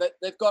saying, that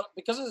they've got,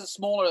 because it's a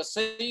smaller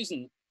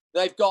season,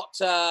 they've got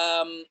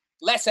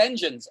less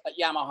engines at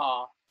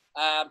Yamaha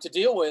to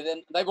deal with.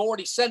 And they've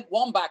already sent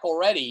one back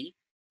already.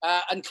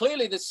 And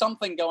clearly there's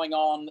something going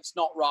on that's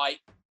not right.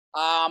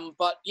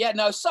 But yeah,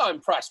 no, so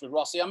impressed with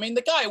Rossi. I mean,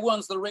 the guy who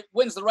wins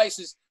the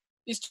races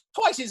is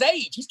twice his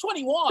age. He's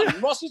 21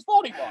 and Rossi's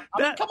 41.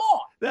 I mean, come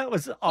on. That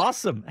was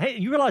awesome. Hey,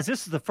 you realize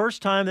this is the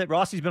first time that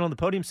Rossi's been on the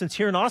podium since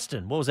here in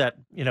Austin. What was that,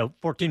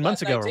 14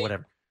 months ago or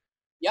whatever?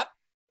 Yep.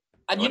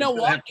 And you know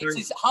what? It's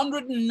his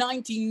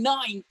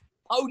 199th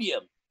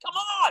podium. Come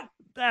on.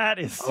 That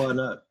is... Oh,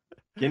 no.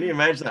 Can you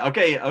imagine that?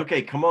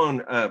 Okay, come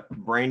on,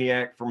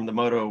 Brainiac from the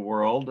moto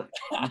world.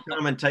 You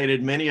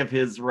commentated many of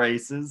his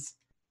races.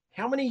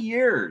 How many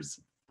years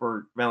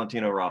for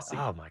Valentino Rossi?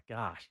 Oh, my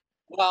gosh.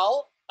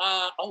 Well,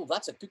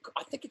 that's a good...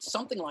 I think it's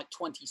something like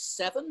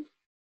 27.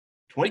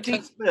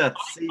 25th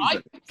season.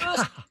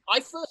 I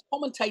first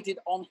commentated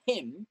on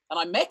him, and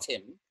I met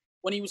him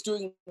when he was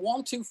doing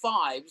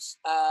 125s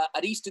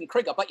at Eastern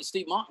Creek. I bet you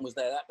Steve Martin was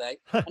there that day.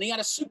 And he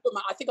had a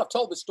Superman... I think I've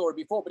told this story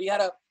before, but he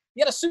had a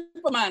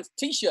Superman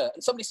T-shirt,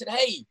 and somebody said,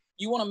 "Hey,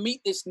 you want to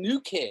meet this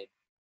new kid?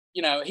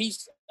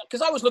 He's..."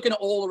 Because I was looking at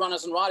all the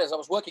runners and riders. I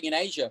was working in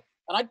Asia,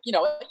 and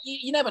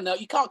you never know.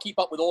 You can't keep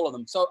up with all of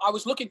them. So I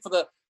was looking for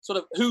the sort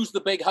of who's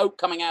the big hope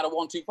coming out of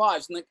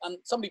 125s, and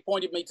somebody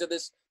pointed me to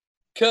this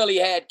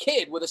curly-haired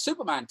kid with a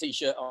Superman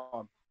T-shirt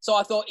on. So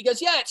I thought, he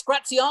goes, "Yeah, it's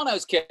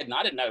Graziano's kid." And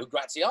I didn't know who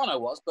Graziano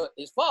was, but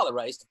his father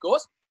raced, of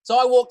course. So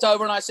I walked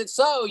over and I said,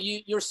 "So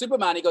you're a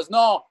Superman?" He goes,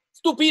 "No,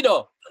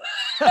 stupido."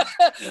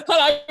 And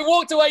I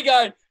walked away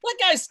going,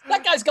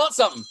 that guy's got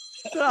something.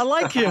 I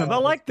like him. I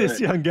like this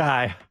young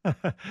guy.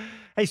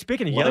 Hey,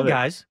 speaking of young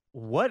guys,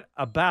 what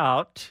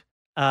about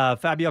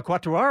Fabio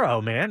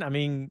Quartararo, man? I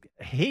mean,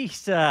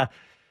 he's won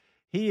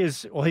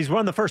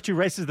the first two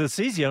races of the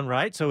season,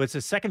 right? So it's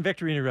his second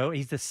victory in a row.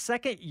 He's the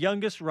second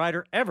youngest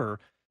rider ever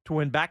to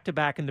win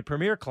back-to-back in the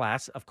Premier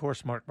class. Of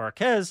course, Marc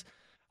Marquez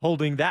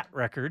holding that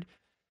record.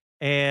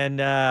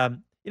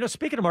 And,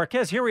 speaking of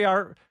Marquez, here we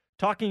are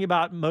talking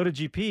about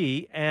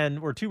MotoGP,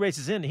 and we're two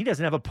races in. He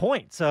doesn't have a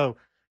point. So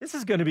this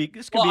could be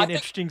an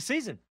interesting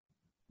season.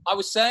 I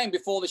was saying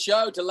before the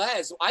show to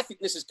Les, I think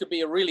could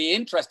be a really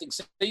interesting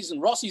season.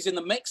 Rossi's in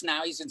the mix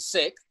now. He's in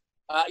sixth.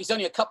 He's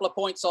only a couple of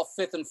points off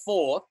fifth and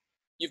fourth.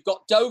 You've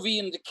got Dovi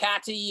and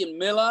Ducati and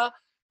Miller.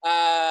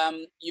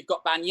 You've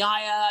got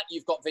Bagnaia.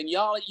 You've got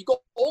Vignale. You've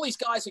got all these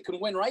guys who can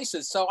win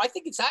races. So I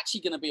think it's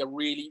actually going to be a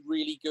really,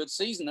 really good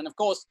season. And, of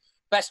course,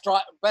 best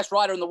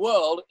rider in the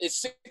world is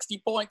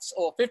 60 points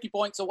or 50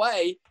 points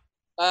away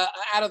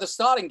out of the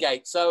starting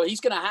gate. So he's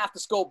going to have to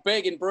score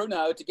big in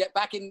Brno to get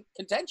back in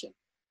contention.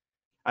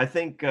 I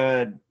think,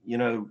 I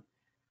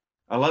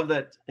love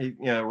that,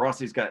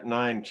 Rossi's got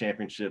 9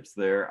 championships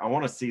there. I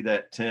want to see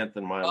that 10th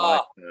in my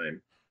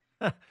lifetime.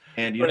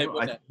 And,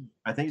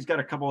 I think he's got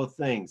a couple of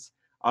things.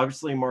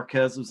 Obviously,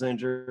 Marquez was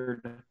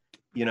injured.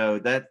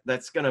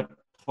 That's going to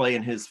play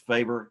in his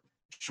favor.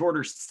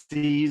 Shorter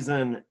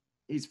season.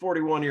 He's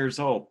 41 years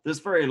old. This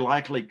very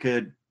likely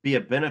could be a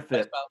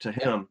benefit to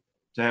him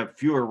to have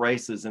fewer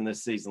races in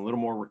this season, a little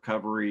more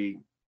recovery,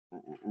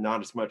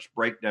 not as much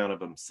breakdown of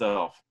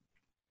himself.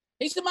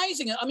 He's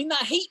amazing. I mean,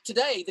 that heat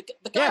today,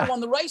 the guy who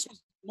won the race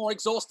was more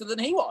exhausted than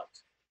he was.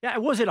 Yeah,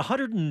 was it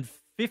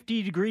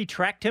 150-degree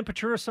track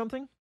temperature or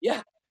something?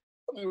 Yeah,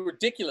 something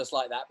ridiculous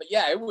like that. But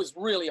yeah, it was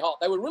really hot.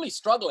 They were really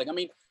struggling. I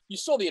mean, you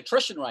saw the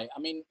attrition rate. I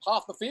mean,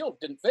 half the field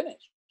didn't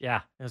finish.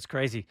 Yeah, that's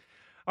crazy.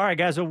 All right,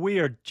 guys, well, we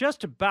are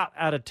just about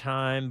out of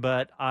time,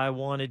 but I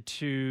wanted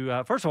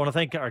to, first I want to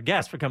thank our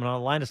guest for coming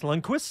on, Linus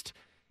Lundqvist.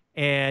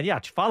 And,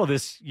 follow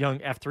this young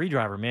F3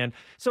 driver, man.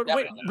 So,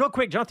 wait, real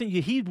quick, Jonathan,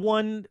 he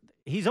won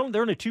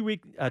they're only 2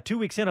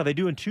 weeks in. Are they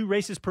doing 2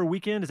 races per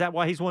weekend? Is that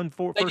why he's won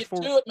They did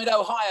 2 at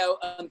Mid-Ohio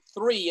and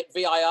 3 at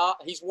VIR.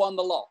 He's won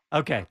the lot.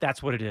 Okay,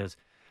 that's what it is.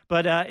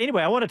 But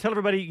anyway, I want to tell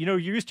everybody, you're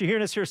used to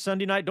hearing us here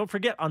Sunday night. Don't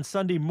forget, on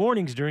Sunday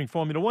mornings during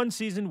Formula One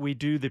season, we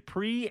do the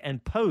pre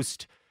and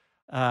post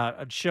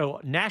show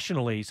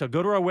nationally. So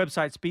go to our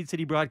website,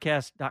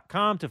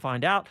 speedcitybroadcast.com, to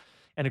find out.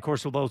 And, of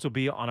course, those will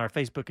be on our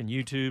Facebook and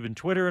YouTube and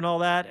Twitter and all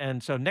that.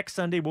 And so next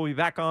Sunday, we'll be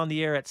back on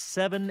the air at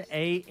 7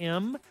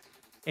 a.m.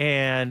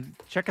 And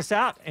check us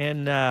out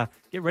and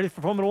get ready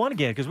for Formula One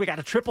again, because we got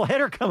a triple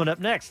header coming up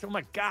next. Oh,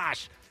 my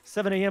gosh,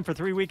 7 a.m. for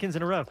 3 weekends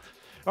in a row.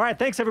 All right,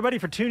 thanks, everybody,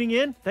 for tuning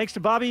in. Thanks to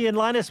Bobby and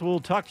Linus. We'll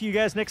talk to you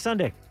guys next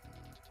Sunday.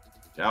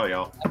 Ciao,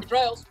 y'all. Happy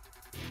trails.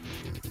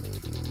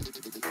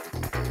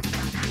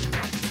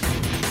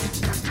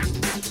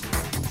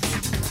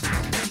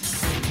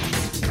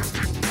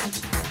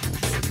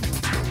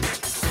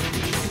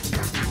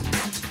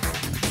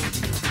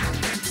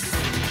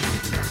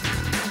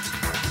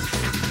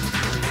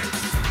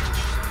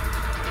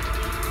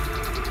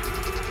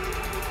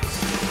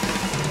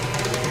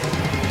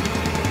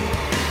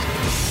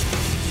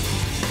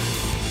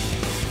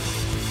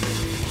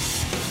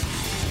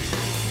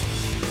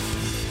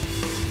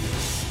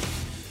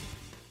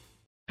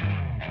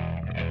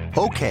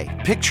 Okay,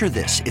 picture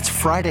this. It's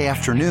Friday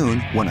afternoon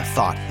when a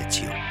thought hits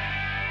you.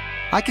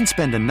 I can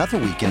spend another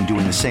weekend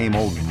doing the same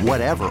old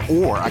whatever,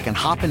 or I can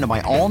hop into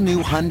my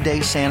all-new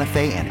Hyundai Santa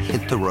Fe and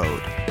hit the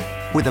road.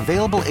 With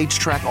available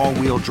H-Track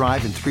all-wheel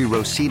drive and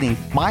 3-row seating,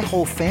 my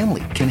whole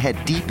family can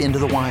head deep into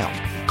the wild.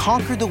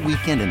 Conquer the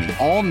weekend in the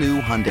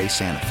all-new Hyundai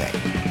Santa Fe.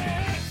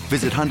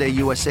 Visit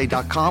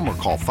HyundaiUSA.com or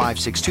call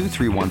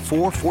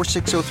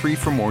 562-314-4603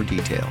 for more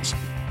details.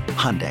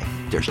 Hyundai,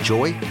 there's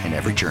joy in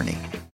every journey.